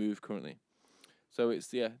plates to move currently. So it's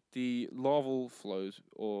the larval flows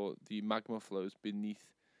or the magma flows beneath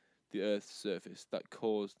the Earth's surface that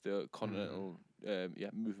cause the continental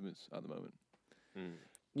movements at the moment. Mm.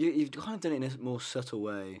 You've kind of done it in a more subtle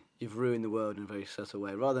way. You've ruined the world in a very subtle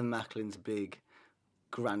way, rather than Macklin's big,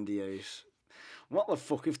 grandiose. What the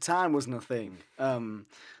fuck if time wasn't a thing?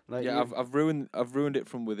 I've ruined it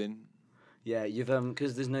from within. Yeah, you've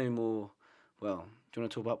because there's no more. Well, do you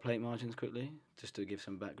want to talk about plate margins quickly, just to give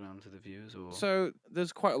some background to the viewers? Or So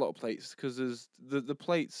there's quite a lot of plates because there's the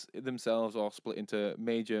plates themselves are split into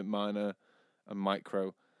major, minor, and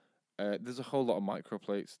micro. There's a whole lot of micro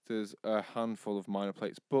plates. There's a handful of minor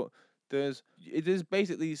plates, but it is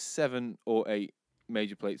basically 7 or 8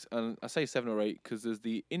 major plates, and I say 7 or 8 because there's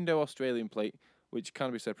the Indo-Australian plate, which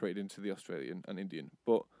can be separated into the Australian and Indian.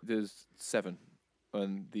 But there's 7,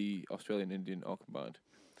 and the Australian and Indian are combined.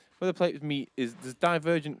 Where the plates meet is there's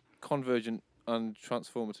divergent, convergent, and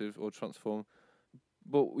transformative or transform.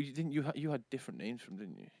 But you had different names from,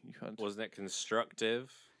 didn't you? You had Wasn't it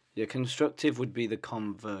constructive? Yeah, constructive would be the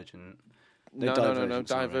convergent. no. Divergent,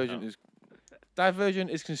 sorry. Divergent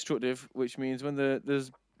is constructive, which means when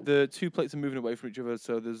there's the 2 plates are moving away from each other,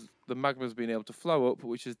 so there's the magma's being able to flow up,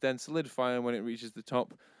 which is then solidifying when it reaches the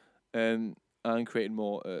top, and creating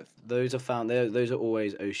more Earth. Those are found. Those are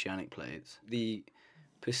always oceanic plates. The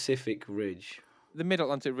Pacific Ridge. The Mid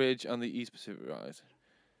Atlantic Ridge and the East Pacific Ridge.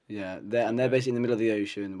 Yeah, they're basically in the middle of the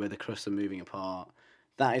ocean where the crusts are moving apart.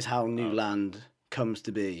 That is how new land comes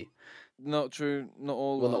to be. Not true. Not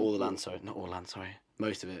all. Well, not all the land. Sorry, not all land. Sorry,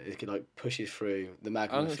 most of it. It like pushes through the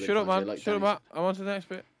magma. Shut up, man. Like Shut up, man. I'm on to the next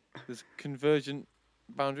bit. There's convergent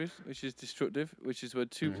boundaries, which is destructive, which is where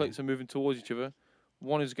 2 plates are moving towards each other.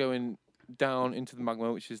 One is going down into the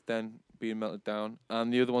magma, which is then being melted down,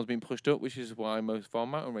 and the other one's being pushed up, which is why most of our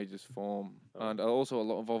mountain ranges form, and also a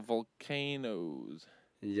lot of our volcanoes.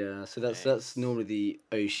 Yeah, so that's normally the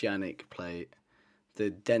oceanic plate. The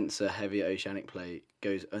denser, heavier oceanic plate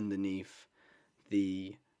goes underneath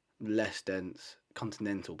the less dense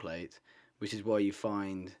continental plate, which is why you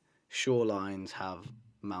find shorelines have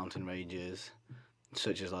mountain ranges,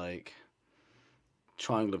 such as like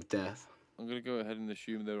Triangle of Death, I'm going to go ahead and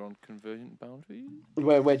assume they're on convergent boundaries.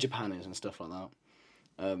 where Japan is and stuff like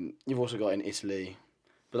that. You've also got in Italy,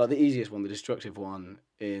 but like the easiest one, the destructive one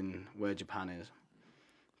in where Japan is,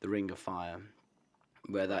 the Ring of Fire,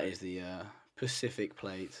 where that is the Pacific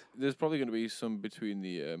plate. There's probably going to be some between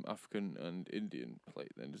the African and Indian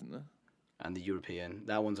plate then, isn't there? And the European.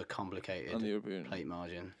 That one's a complicated And the European plate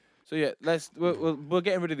margin. So yeah, we're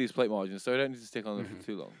getting rid of these plate margins, so I don't need to stick on them for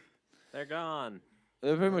too long. They're gone.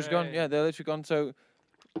 They're pretty much gone. Hooray. Yeah, they're literally gone. So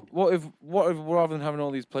what if rather than having all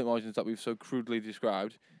these plate margins that we've so crudely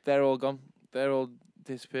described, they're all gone. They're all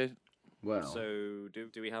disappeared. Well, So do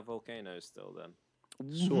we have volcanoes still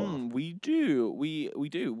then? Sort of. We do. We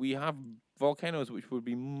do. We have volcanoes which would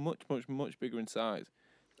be much bigger in size.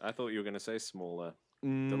 I thought you were going to say smaller.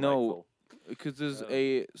 No, Delightful. because there's Oh.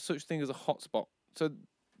 a such thing as a hotspot. So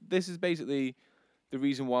this is basically the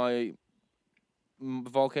reason why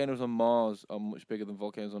volcanoes on Mars are much bigger than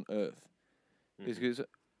volcanoes on Earth. Is because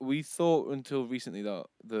we thought until recently that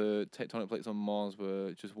the tectonic plates on Mars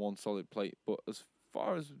were just one solid plate, but as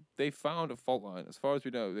far as they found a fault line, as far as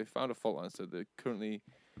we know, they found a fault line. So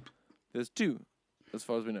there's 2, as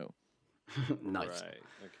far as we know. nice. Right.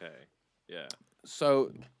 Okay. Yeah.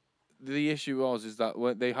 So the issue is that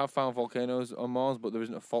when they have found volcanoes on Mars, but there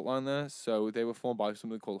isn't a fault line there. So they were formed by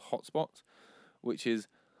something called hotspots, which is,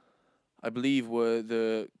 I believe, where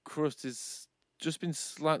the crust is just been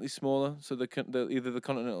slightly smaller. So either the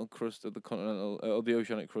continental crust or the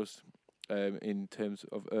oceanic crust, in terms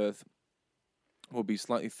of Earth, will be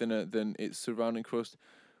slightly thinner than its surrounding crust,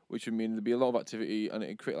 which would mean there'd be a lot of activity and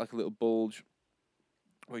it'd create like a little bulge,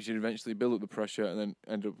 which would eventually build up the pressure and then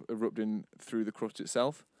end up erupting through the crust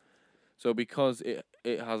itself. So because it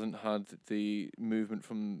hasn't had the movement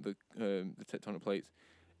from the tectonic plates,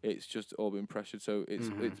 it's just all been pressured. So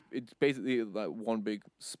it's basically like one big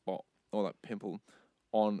spot or like pimple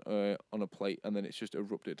on a plate, and then it's just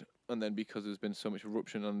erupted. And then because there's been so much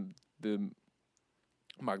eruption and the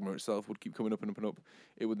magma itself would keep coming up and up and up,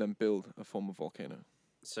 it would then build a form of volcano.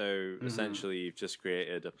 So essentially, you've just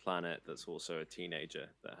created a planet that's also a teenager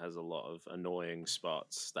that has a lot of annoying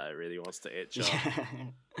spots that it really wants to itch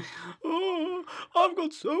on. Oh, I've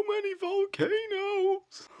got so many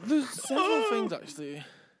volcanoes. There's several things actually.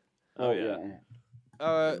 Oh yeah.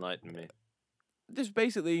 Enlighten me. This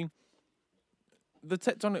basically, the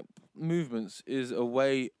tectonic movements is a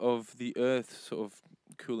way of the Earth sort of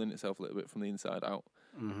cooling itself a little bit from the inside out.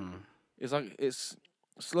 It's like it's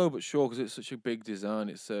slow but sure because it's such a big design.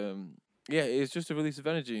 It's it's just a release of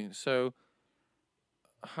energy. So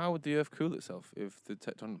how would the Earth cool itself if the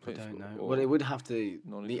tectonic plates? I don't know. were Well, it would have to. The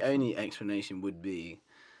non-existent? only explanation would be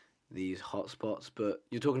these hotspots, but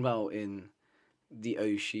you're talking about in the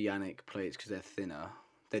oceanic plates because they're thinner.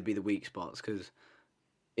 They'd be the weak spots because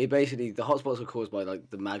it basically the hotspots are caused by like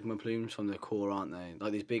the magma plumes from the core, aren't they?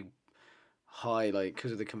 Like these big high, like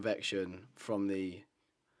because of the convection from the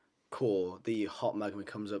core, the hot magma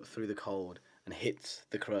comes up through the cold and hits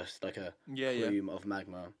the crust like a plume of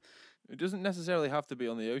magma. It doesn't necessarily have to be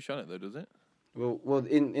on the oceanic though, does it? Well,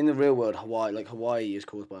 in the real world, Hawaii is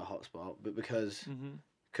caused by a hotspot, but because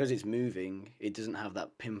it's moving, it doesn't have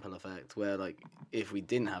that pimple effect. Where like if we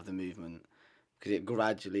didn't have the movement, because it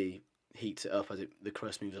gradually heats it up as the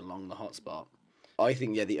crust moves along the hotspot. I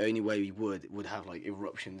think the only way we would have like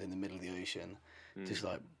eruptions in the middle of the ocean, just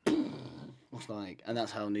like, and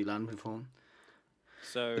that's how new land would form.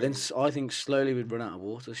 So But then I think slowly we'd run out of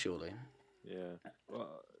water, surely. yeah.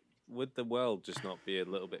 Well, would the world just not be a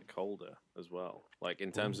little bit colder as well? Like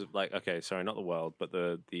in terms of like, okay, sorry, not the world, but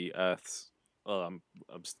the Earth's. Well,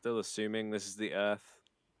 I'm still assuming this is the Earth.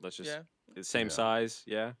 Let's just Yeah. it's same Yeah. size,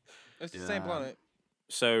 yeah. It's the same Yeah. planet.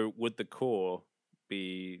 So would the core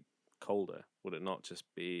be colder? Would it not just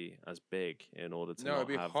be as big in order to No, not it'd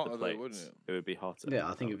be have hotter the though, plates? wouldn't it? It would be hotter. Yeah,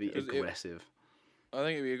 I think it'd be 'Cause it- aggressive. I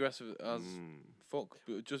think it'd be aggressive as fuck,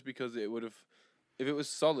 but just because it would have, if it was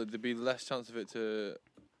solid, there'd be less chance of it for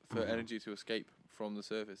energy to escape from the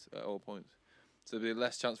surface at all points. So there'd be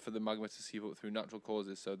less chance for the magma to seep up through natural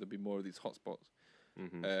causes. So there'd be more of these hotspots.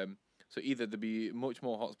 So either there'd be much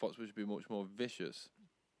more hotspots, which would be much more vicious,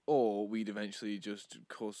 or we'd eventually just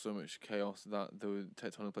cause so much chaos that the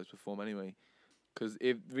tectonic plates would form anyway. Because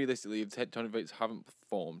if tectonic plates haven't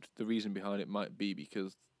formed, the reason behind it might be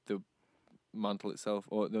because the mantle itself,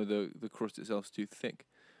 or no, the crust itself is too thick.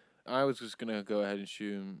 I was just gonna go ahead and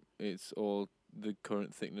assume it's all the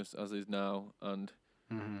current thickness as is now, and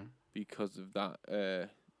because of that,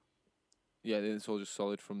 yeah, it's all just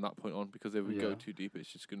solid from that point on. Because if we go Yeah. too deep,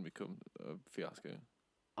 it's just gonna become a fiasco.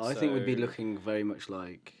 I think we'd be So- looking very much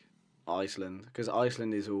like Iceland, because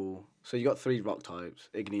Iceland is all. So you got 3 rock types: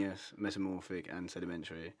 igneous, metamorphic, and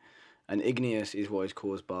sedimentary. And igneous is what is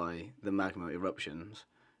caused by the magma eruptions.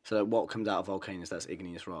 So what comes out of volcanoes, that's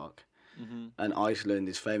igneous rock. And Iceland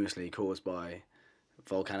is famously caused by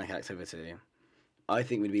volcanic activity. I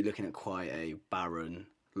think we'd be looking at quite a barren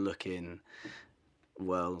looking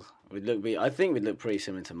world. I think we'd look pretty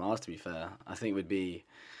similar to Mars, to be fair. I think we'd be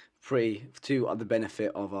pretty, to the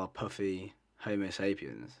benefit of our puffy Homo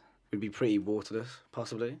sapiens, we'd be pretty waterless,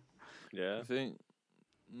 possibly. Yeah. I think.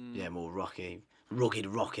 Yeah, more rocky, rugged,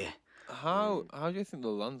 rocky. How do you think the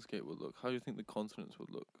landscape would look? How do you think the continents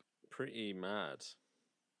would look? Pretty mad,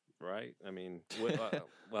 right? I mean,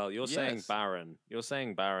 well, you're saying Yes. barren. You're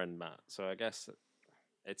saying barren, Matt. So I guess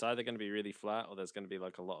it's either going to be really flat or there's going to be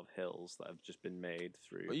like a lot of hills that have just been made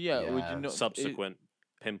through But yeah, would Yeah. you not? subsequent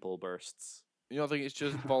pimple bursts. You don't think it's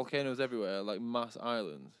just volcanoes everywhere, like mass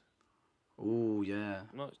islands? Ooh, yeah.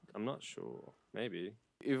 I'm not sure. Maybe.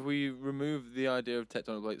 If we remove the idea of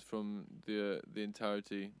tectonic plates from the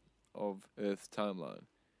entirety of Earth's timeline,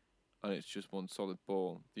 and it's just one solid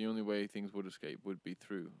ball, the only way things would escape would be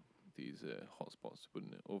through these hotspots,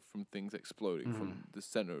 wouldn't it? Or from things exploding from the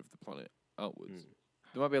center of the planet outwards.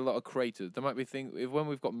 There might be a lot of craters. There might be things. When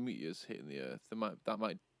we've got meteors hitting the Earth, that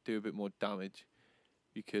might do a bit more damage,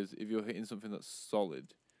 because if you're hitting something that's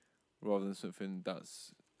solid rather than something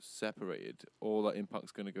that's separated, all that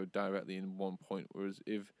impact's going to go directly in one point. Whereas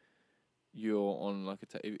if you're on like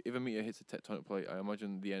if a meteor hits a tectonic plate, I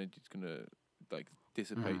imagine the energy's going to like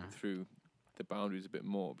dissipate through the boundaries a bit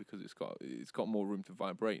more, because it's got more room to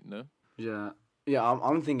vibrate. No. Yeah.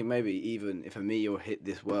 I'm thinking maybe even if a meteor hit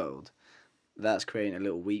this world, that's creating a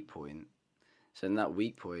little weak point. So in that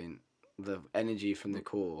weak point, the energy from the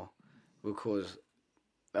core will cause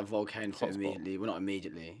a volcano to Hotspot. not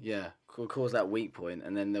immediately, will cause that weak point,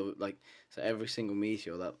 and then they'll so every single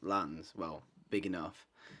meteor that lands, well, big enough,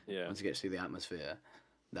 Yeah. once it gets through the atmosphere,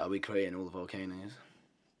 that'll be creating all the volcanoes.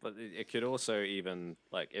 But it could also even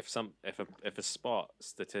like if a spot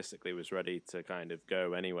statistically was ready to kind of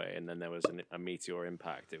go anyway, and then there was a meteor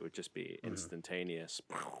impact, it would just be instantaneous.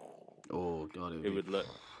 Oh god, It would look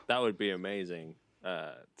that would be amazing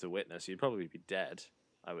to witness. You'd probably be dead,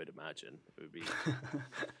 I would imagine. It would be,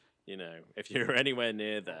 if you're anywhere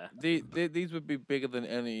near there. These would be bigger than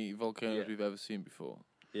any volcanoes Yeah. we've ever seen before.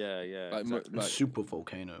 Yeah, yeah. Like, Exactly. like super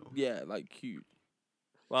volcano. yeah, like huge.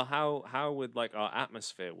 Well, how would like our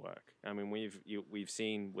atmosphere work? I mean, we've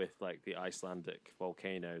seen with like the Icelandic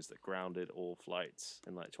volcanoes that grounded all flights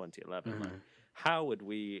in like 2011. Like, how would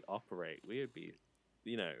we operate? We would be,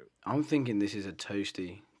 I'm thinking this is a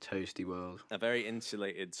toasty world. a very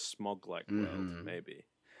insulated smog-like world, maybe.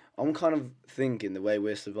 I'm kind of thinking the way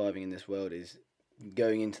we're surviving in this world is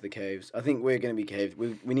going into the caves. I think we're going to be caved.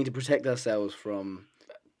 We need to protect ourselves from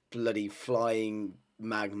bloody flying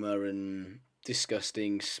magma and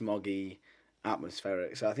disgusting, smoggy,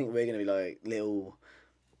 atmospheric. So I think we're going to be like little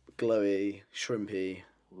glowy, shrimpy.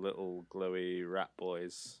 Little glowy rat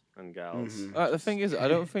boys and gals. The thing is, I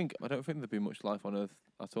don't think there'd be much life on Earth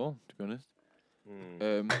at all, to be honest.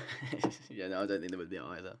 Yeah, no, I don't think there would be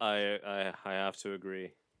either. I have to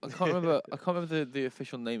agree. I can't remember the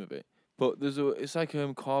official name of it, but it's like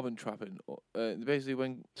carbon trapping. Basically,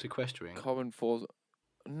 when Sequestering. carbon falls,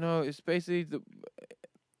 no, it's basically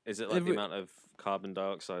Is it like the amount of carbon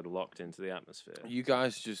dioxide locked into the atmosphere? You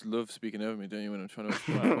guys just love speaking over me, don't you, when I'm trying to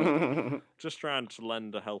explain my point? Just trying to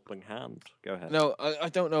lend a helping hand. Go ahead. No, I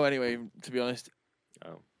don't know anyway, to be honest.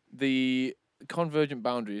 Oh. The convergent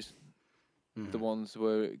boundaries, the ones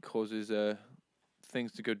where it causes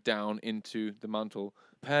things to go down into the mantle,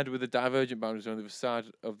 paired with the divergent boundaries on the other side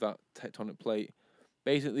of that tectonic plate,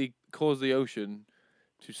 basically cause the ocean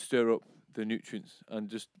to stir up the nutrients and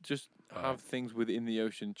just have things within the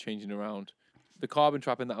ocean changing around. The carbon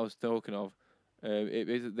trapping that I was talking of,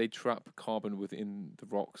 they trap carbon within the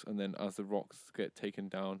rocks, and then as the rocks get taken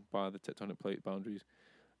down by the tectonic plate boundaries,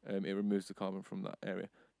 it removes the carbon from that area.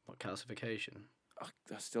 What, calcification?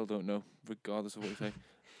 I still don't know, regardless of what you say.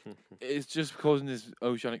 It's just causing this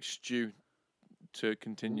oceanic stew to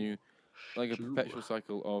continue, like a perpetual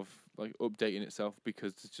cycle of like updating itself,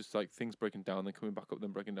 because it's just like things breaking down, then coming back up, then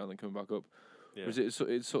breaking down, then coming back up. Yeah. Whereas it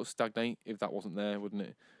sort of stagnate if that wasn't there, wouldn't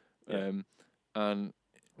it? Yeah. And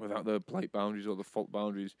without the plate boundaries or the fault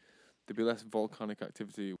boundaries, there'd be less volcanic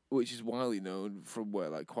activity, which is widely known from where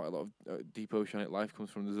like quite a lot of deep oceanic life comes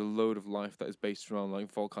from. There's a load of life that is based around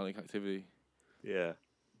like volcanic activity. Yeah.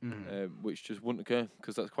 Which just wouldn't occur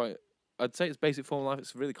because that's quite. I'd say it's basic form of life.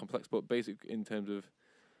 It's really complex, but basic in terms of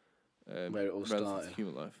Where it all relative started. to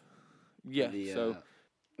human life. Yeah, The,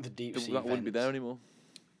 the deep sea that wouldn't be there vents. anymore.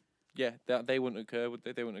 Yeah, that they wouldn't occur. Would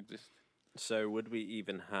they? They wouldn't exist. So would we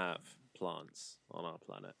even have plants on our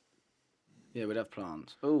planet? Yeah, we'd have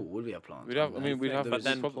plants. Oh, would we have plants? We'd have. I mean, we'd have. But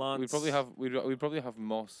then We'd plants. probably have. We'd probably have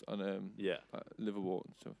moss and Yeah. like liverwort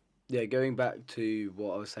and stuff. Yeah, going back to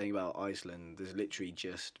what I was saying about Iceland, there's literally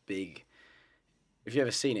just big. If you've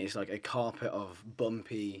ever seen it, it's like a carpet of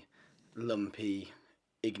bumpy, lumpy,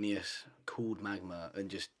 igneous, cooled magma and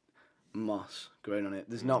just moss growing on it.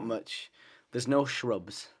 There's not much. There's no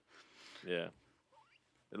shrubs. Yeah.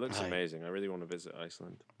 It looks Right. amazing. I really want to visit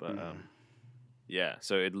Iceland, but yeah.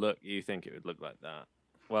 So you think it would look like that?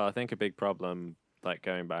 Well, I think a big problem, like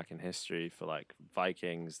going back in history for like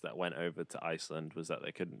Vikings that went over to Iceland, was that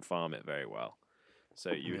they couldn't farm it very well.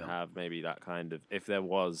 So you Yeah. have maybe that kind of, if there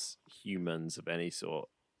was humans of any sort,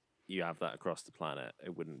 you have that across the planet.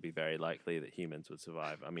 It wouldn't be very likely that humans would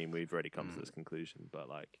survive. I mean, we've already come to this conclusion, but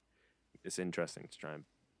like, it's interesting to try and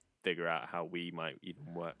figure out how we might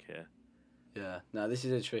even work here. Yeah. No, this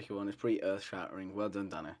is a tricky one. It's pretty earth-shattering. Well done,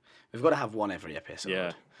 Danny. We've got to have one every episode.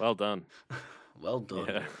 Yeah, well done. Well done.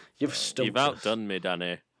 Yeah. You've stumped You've us. outdone me,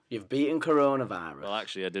 Danny. You've beaten coronavirus. Well,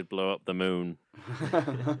 actually, I did blow up the moon.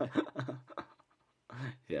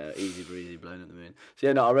 Yeah, easy breezy, blown at the moon. So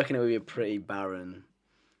yeah, no, I reckon it would be a pretty barren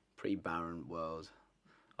world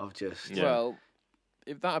of just. Yeah. Well,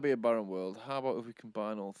 if that'd be a barren world, how about if we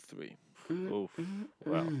combine all three? Oof.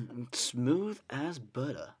 Well, Smooth as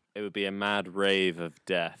butter. it would be a mad rave of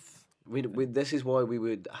death. This is why we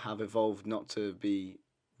would have evolved not to be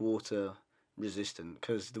water resistant,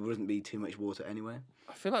 because there wouldn't be too much water anyway.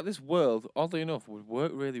 I feel like this world, oddly enough, would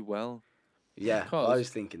work really well. Yeah, Because- I was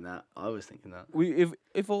thinking that.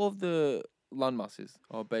 If all of the land masses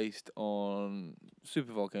are based on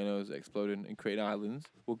super volcanoes exploding and creating islands,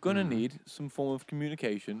 we're gonna need some form of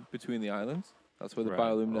communication between the islands. That's where the Right.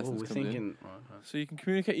 bioluminescence Oh, we're comes in. thinking. So you can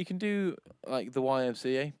communicate. You can do like the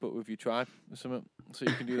YMCA, but with your tribe or something. So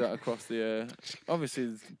you can do that across the. Obviously,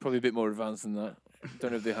 it's probably a bit more advanced than that.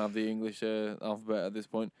 Don't know if they have the English alphabet at this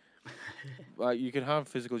point. Like you can have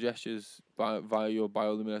physical gestures via your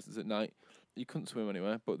bioluminescence at night. You couldn't swim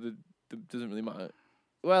anywhere, but it doesn't really matter.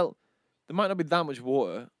 Well, there might not be that much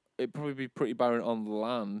water. It'd probably be pretty barren on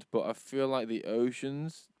land, but I feel like the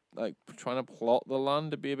oceans, like trying to plot the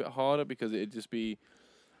land, would be a bit harder because it'd just be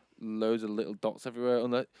loads of little dots everywhere.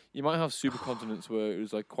 Unless you might have supercontinents where it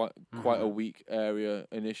was like quite a weak area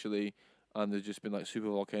initially, and there's just been like super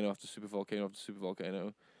volcano after super volcano after super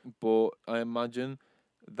volcano. But I imagine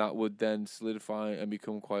that would then solidify and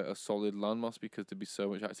become quite a solid landmass because there'd be so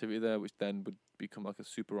much activity there, which then would become like a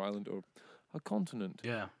super island or a continent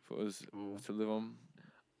Yeah. for us to live on.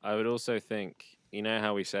 I would also think, you know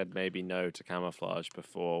how we said maybe no to camouflage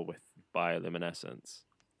before with bioluminescence?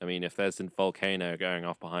 I mean, if there's a volcano going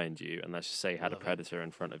off behind you, and let's just say you had a predator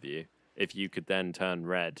in front of you, if you could then turn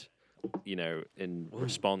red, you know, in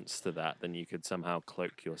response to that, then you could somehow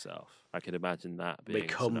cloak yourself. I could imagine that being a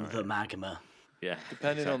Become the scenario. magma. Yeah,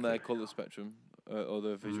 Depending on their exactly. colour spectrum or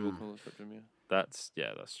their visual colour spectrum, yeah. That's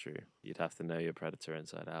true. You'd have to know your predator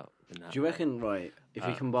inside out. In that Do you way. reckon, right, if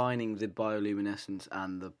you're combining the bioluminescence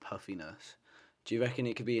and the puffiness, do you reckon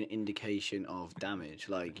it could be an indication of damage?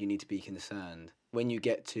 Like, you need to be concerned. When you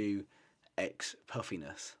get to X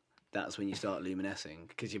puffiness, that's when you start luminescing,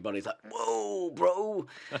 because your body's like, whoa, bro,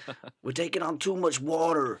 we're taking on too much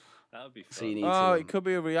water. That would be So you fun. need Oh, to. it could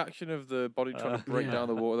be a reaction of the body trying to break yeah. down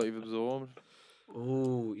the water that you've absorbed.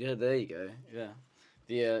 Oh, yeah, there you go. Yeah.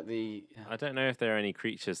 The I don't know if there are any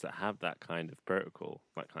creatures that have that kind of protocol.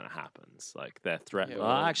 That kind of happens, like they're threatened. Yeah,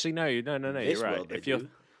 well, well, actually, no, this you're right. world they If you're do.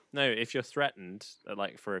 if you're threatened,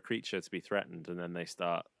 like for a creature to be threatened, and then they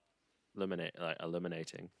start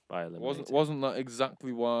eliminating by eliminating. Wasn't that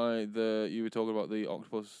exactly why you were talking about the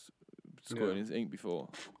octopus squirting his ink before?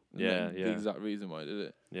 And Yeah, then yeah. The exact reason why it did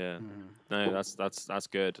it. Yeah. Mhm. No, that's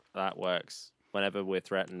good. That works. Whenever we're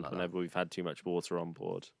threatened, Like whenever we've had too much water on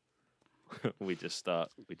board, we just start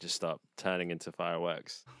turning into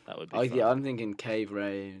fireworks. That would be fun. Yeah, I'm thinking cave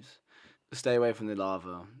raves. Stay away from the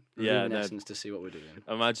lava. Yeah, no. Luminescence to see what we're doing.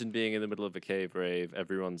 Imagine being in the middle of a cave rave.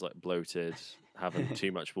 Everyone's like bloated, having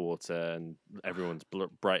too much water, and everyone's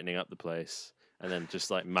brightening up the place. And then just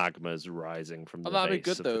like magma's rising from the Oh, that'd be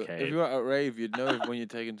base good of though. the cave. If you were at a rave, you'd know when you're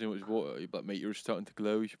taking too much water. You'd be like, mate, you're starting to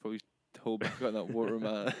glow. You should probably hold back on that water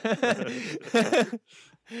amount.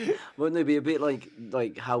 Wouldn't it be a bit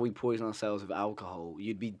like how we poison ourselves with alcohol?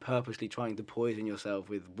 You'd be purposely trying to poison yourself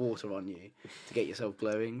with water on you to get yourself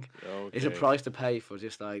glowing. It's a Okay. price to pay for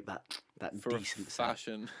just like that For decent sex,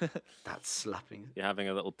 fashion. that slapping. You're having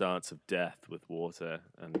a little dance of death with water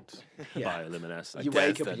and Yeah. bioluminescence. You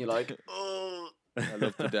wake up and you're like, oh. I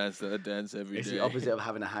love to dance. I dance every day. It's the opposite of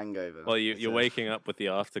having a hangover. Well, It's you're a- waking up with the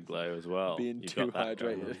afterglow as well. Being You've too got that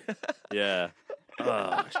going hydrated. on. Yeah.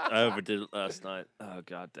 Oh, I overdid it last night. Oh,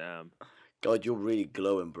 god damn. God, you're really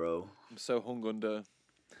glowing, bro. I'm so hung under.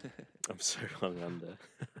 I'm so hung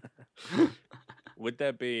under. Would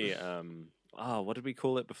there be what did we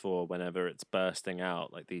call it before whenever it's bursting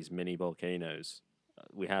out, like these mini volcanoes?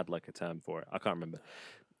 We had like a term for it. I can't remember.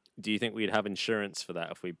 Do you think we'd have insurance for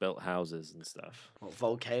that if we built houses and stuff? What,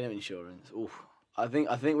 volcano insurance? Oof. I think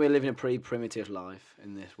we're living a pretty primitive life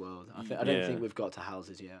in this world. I don't Yeah. think we've got to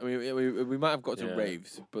houses yet. I mean, we might have got to Yeah.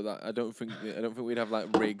 raves, but I don't think we'd have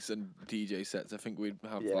like rigs and DJ sets. I think we'd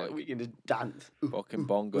have Yeah, like we can just dance. fucking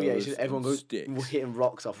bongos. Oh, yeah, it's just everyone and goes sticks. hitting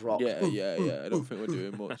rocks off rocks. Yeah. I don't think we're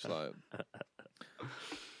doing much. Like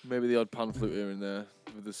maybe the odd pan flute here and there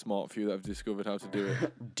with the smart few that have discovered how to do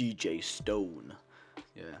it. DJ Stone.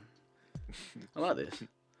 Yeah. I like this.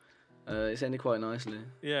 It's ended quite nicely.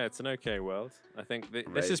 Yeah, it's an okay world. I think this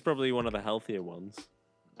Right. is probably one of the healthier ones.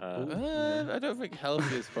 I don't think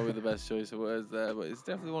healthy is probably the best choice of words there, but it's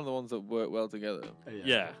definitely one of the ones that work well together.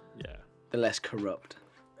 Yeah. The less corrupt.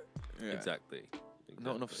 Yeah. Exactly.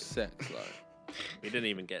 Not enough sex, like. We didn't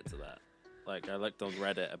even get to that. Like, I looked on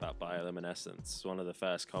Reddit about bioluminescence. One of the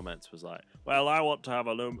first comments was like, well, I want to have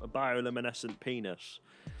a bioluminescent penis.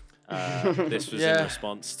 This was in Yeah.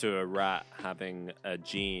 response to a rat having a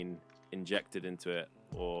gene injected into it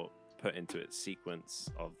or put into its sequence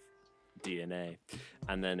of DNA.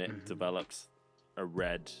 And then it developed a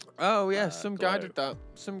red. Oh yeah, some guy glow. did that.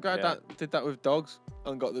 Some guy Yeah. that did that with dogs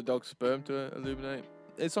and got the dog's sperm to illuminate.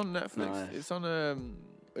 It's on Netflix. Nice. It's on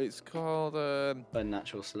it's called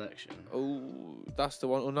Unnatural selection. oh, that's the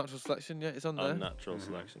one. Unnatural Selection. Yeah, it's on there. Unnatural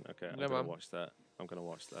selection. Okay, I'm Yeah, going man. to watch that. I'm going to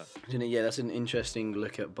watch that. Yeah, that's an interesting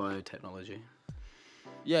look at biotechnology.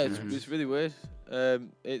 Yeah, it's really weird.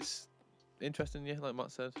 It's interesting. Yeah, like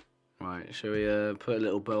Matt said. Right, shall we put a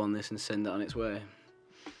little bow on this and send it on its way?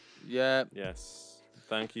 Yeah. Yes.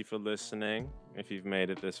 Thank you for listening. If you've made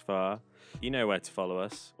it this far, you know where to follow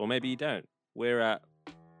us, or maybe you don't. We're at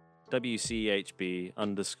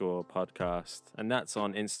WCHB_podcast, and that's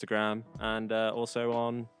on Instagram and also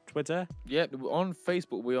on Twitter. Yeah, on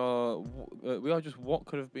Facebook we are just What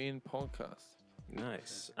Could Have Been podcast.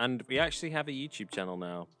 Nice. And we actually have a YouTube channel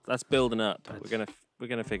now. That's building up. We're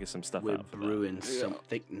gonna figure some stuff We're out for that. brewing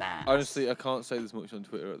something nice. Honestly, I can't say this much on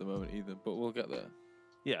Twitter at the moment either, but we'll get there.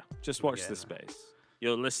 Yeah, just watch Yeah. the space.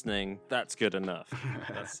 You're listening. That's good enough.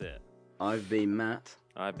 That's it. I've been Matt.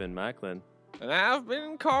 I've been Macklin. And I've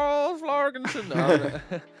been Carl Florgenson. No,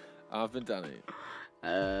 I've been Danny.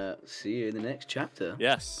 See you in the next chapter.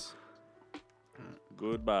 Yes.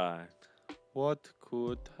 Goodbye. What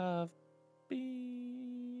could have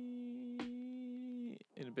been?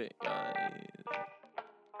 In a bit, guys.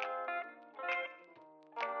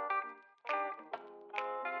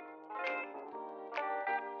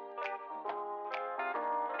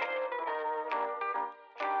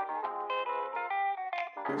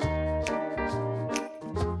 Thank you.